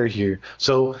better here.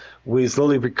 So we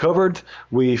slowly recovered.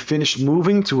 We finished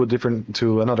moving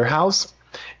to another house.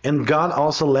 And God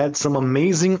also led some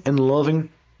amazing and loving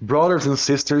brothers and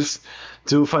sisters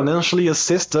to financially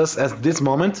assist us at this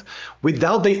moment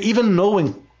without they even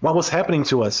knowing what was happening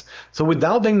to us. So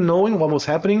without them knowing what was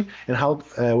happening and how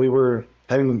we were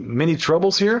having many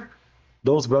troubles here,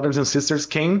 those brothers and sisters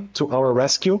came to our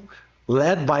rescue,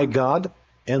 led by God,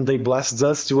 and they blessed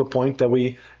us to a point that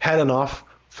we had enough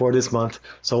for this month.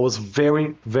 So I was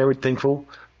very, very thankful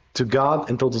to God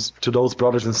and to those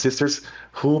brothers and sisters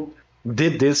who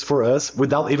did this for us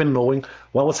without even knowing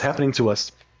what was happening to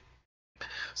us.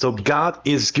 So God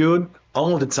is good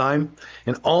all the time,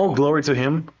 and all glory to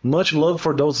Him. Much love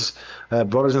for those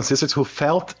brothers and sisters who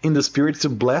felt in the Spirit to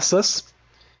bless us.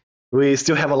 We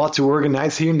still have a lot to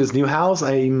organize here in this new house.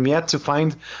 I am yet to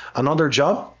find another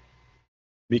job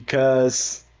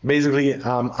because basically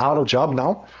I'm out of job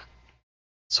now.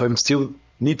 So I'm still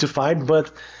need to find,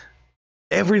 but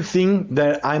everything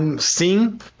that I'm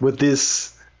seeing with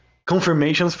these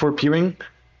confirmations for appearing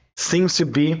seems to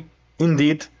be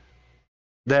indeed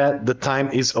that the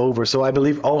time is over. So I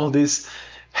believe all of this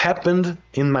happened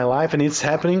in my life, and it's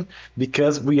happening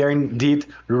because we are indeed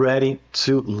ready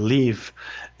to leave.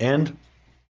 And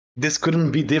this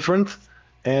couldn't be different,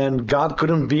 and God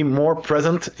couldn't be more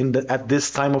present at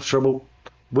this time of trouble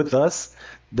with us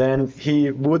than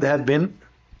He would have been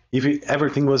if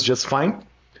everything was just fine.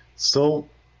 So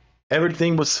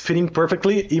everything was fitting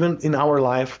perfectly, even in our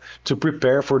life, to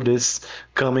prepare for this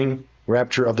coming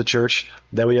rapture of the church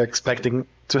that we are expecting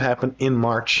to happen in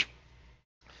March.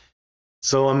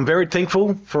 So I'm very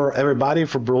thankful for everybody,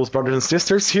 for those brothers and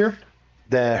sisters here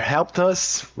that helped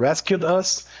us, rescued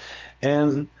us.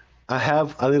 And I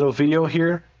have a little video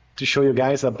here to show you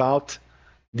guys about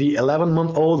the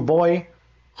 11-month-old boy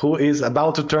who is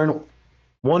about to turn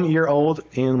 1 year old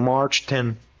in March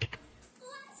 10. Let's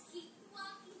keep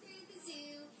walking through the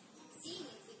zoo, seeing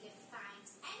if we can find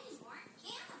any more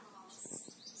animals.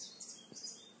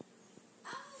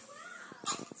 Oh wow!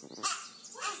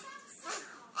 What's that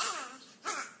sound?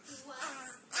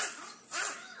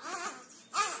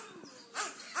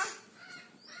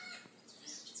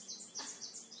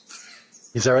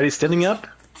 He's already standing up,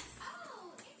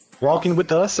 walking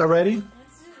with us already,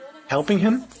 helping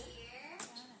him. Let's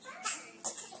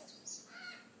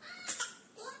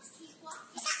keep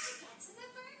walking to get to the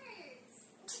birds.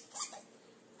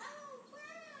 Oh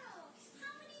wow!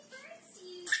 How many birds do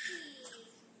you see?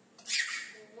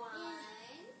 1,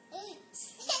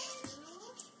 2,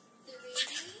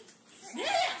 3.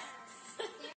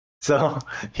 So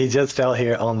he just fell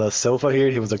here on the sofa here.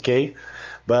 He was okay.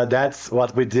 But that's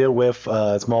what we deal with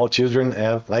small children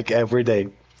like every day.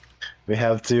 We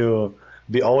have to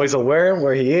be always aware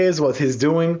where he is, what he's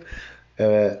doing,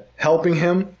 helping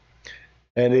him.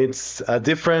 And it's a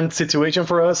different situation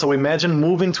for us. So imagine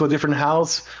moving to a different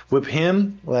house with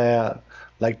him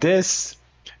like this.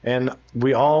 And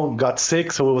we all got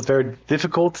sick, so it was very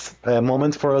difficult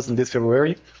moment for us in this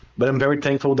February. But I'm very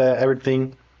thankful that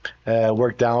everything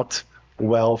worked out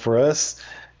well for us,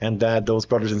 and that those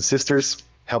brothers and sisters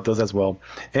helped us as well.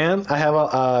 And I have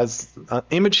an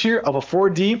image here of a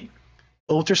 4D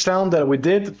ultrasound that we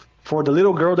did for the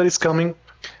little girl that is coming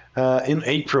in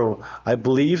April. I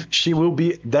believe she will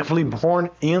be definitely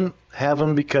born in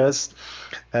heaven because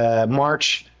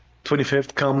March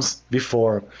 25th comes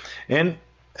before. And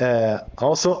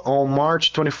also on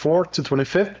March 24th to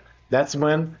 25th, that's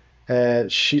when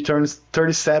she turns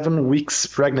 37 weeks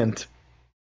pregnant.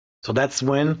 So that's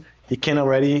when he can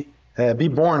already be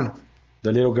born,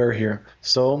 the little girl here.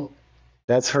 So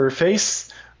that's her face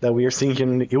that we are seeing here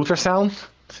in the ultrasound.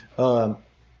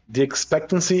 The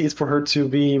expectancy is for her to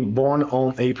be born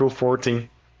on April 14th,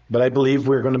 but I believe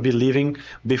we're going to be leaving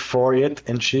before it,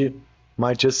 and she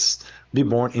might just be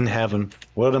born in heaven.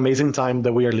 What an amazing time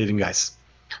that we are living, guys.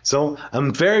 So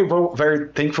I'm very, very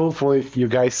thankful for you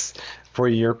guys, for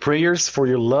your prayers, for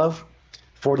your love,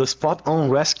 for the spot on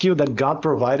rescue that God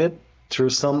provided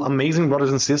through some amazing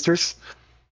brothers and sisters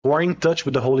who are in touch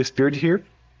with the Holy Spirit here.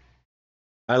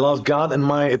 I love God and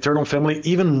my eternal family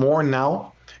even more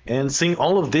now. And seeing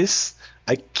all of this,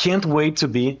 I can't wait to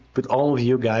be with all of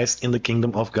you guys in the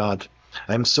kingdom of God.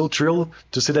 I'm so thrilled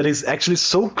to see that it's actually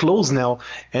so close now.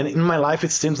 And in my life,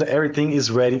 it seems that everything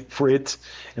is ready for it.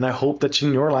 And I hope that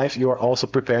in your life, you are also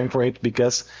preparing for it,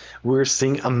 because we're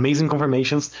seeing amazing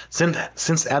confirmations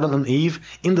since Adam and Eve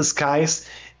in the skies,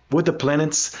 with the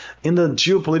planets, in the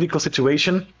geopolitical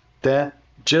situation, that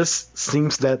just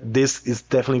seems that this is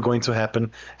definitely going to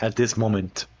happen at this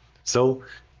moment. So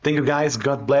thank you guys.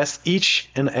 God bless each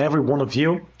and every one of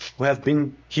you who have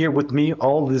been here with me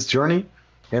all this journey.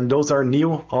 And those are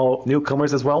all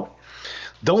newcomers as well.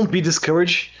 Don't be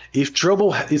discouraged. If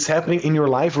trouble is happening in your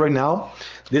life right now,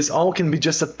 this all can be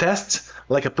just a test,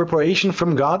 like a preparation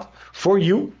from God for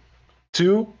you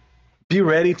to be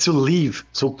ready to leave.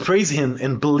 So praise Him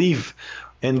and believe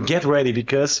and get ready,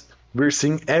 because we're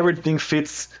seeing everything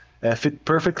fit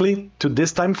perfectly to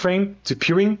this time frame, to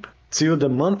Purim, to the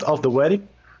month of the wedding.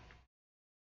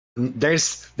 There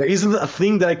isn't a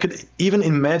thing that I could even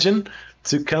imagine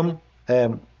to come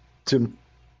to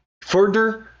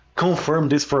further confirm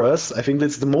this for us. I think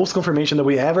that's the most confirmation that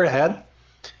we ever had.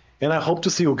 And I hope to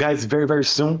see you guys very, very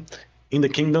soon in the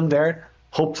kingdom there.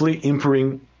 Hopefully in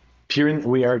Purim,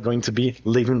 we are going to be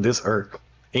leaving this earth.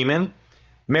 Amen.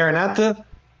 Maranatha.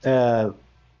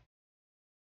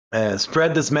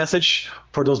 Spread this message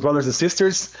for those brothers and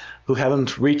sisters who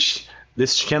haven't reached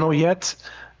this channel yet.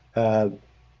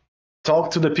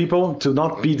 Talk to the people to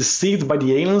not be deceived by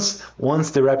the aliens once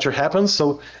the rapture happens.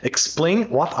 So explain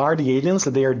what are the aliens,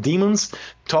 that they are demons.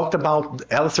 Talked about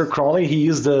Aleister Crowley. He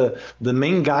is the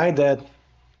main guy that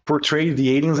portrayed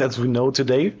the aliens as we know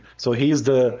today. So he is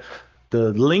the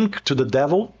link to the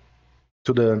devil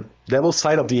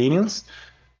side of the aliens.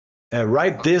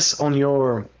 Write this on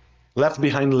your left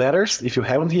behind letters if you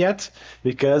haven't yet,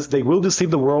 because they will deceive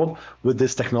the world with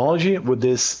this technology, with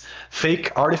this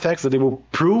fake artifacts that they will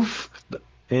prove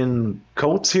in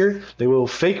quotes here. They will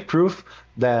fake proof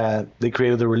that they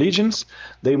created the religions.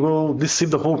 They will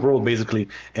deceive the whole world basically,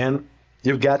 and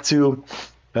you've got to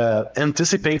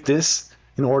anticipate this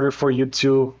in order for you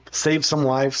to save some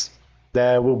lives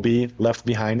that will be left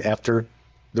behind after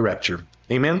the rapture.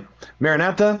 Amen.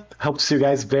 Maranatha. Hope to see you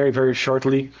guys very, very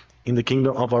shortly in the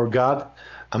kingdom of our God.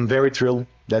 I'm very thrilled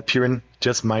that Purim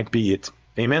just might be it.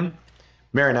 Amen.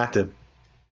 Maranatha.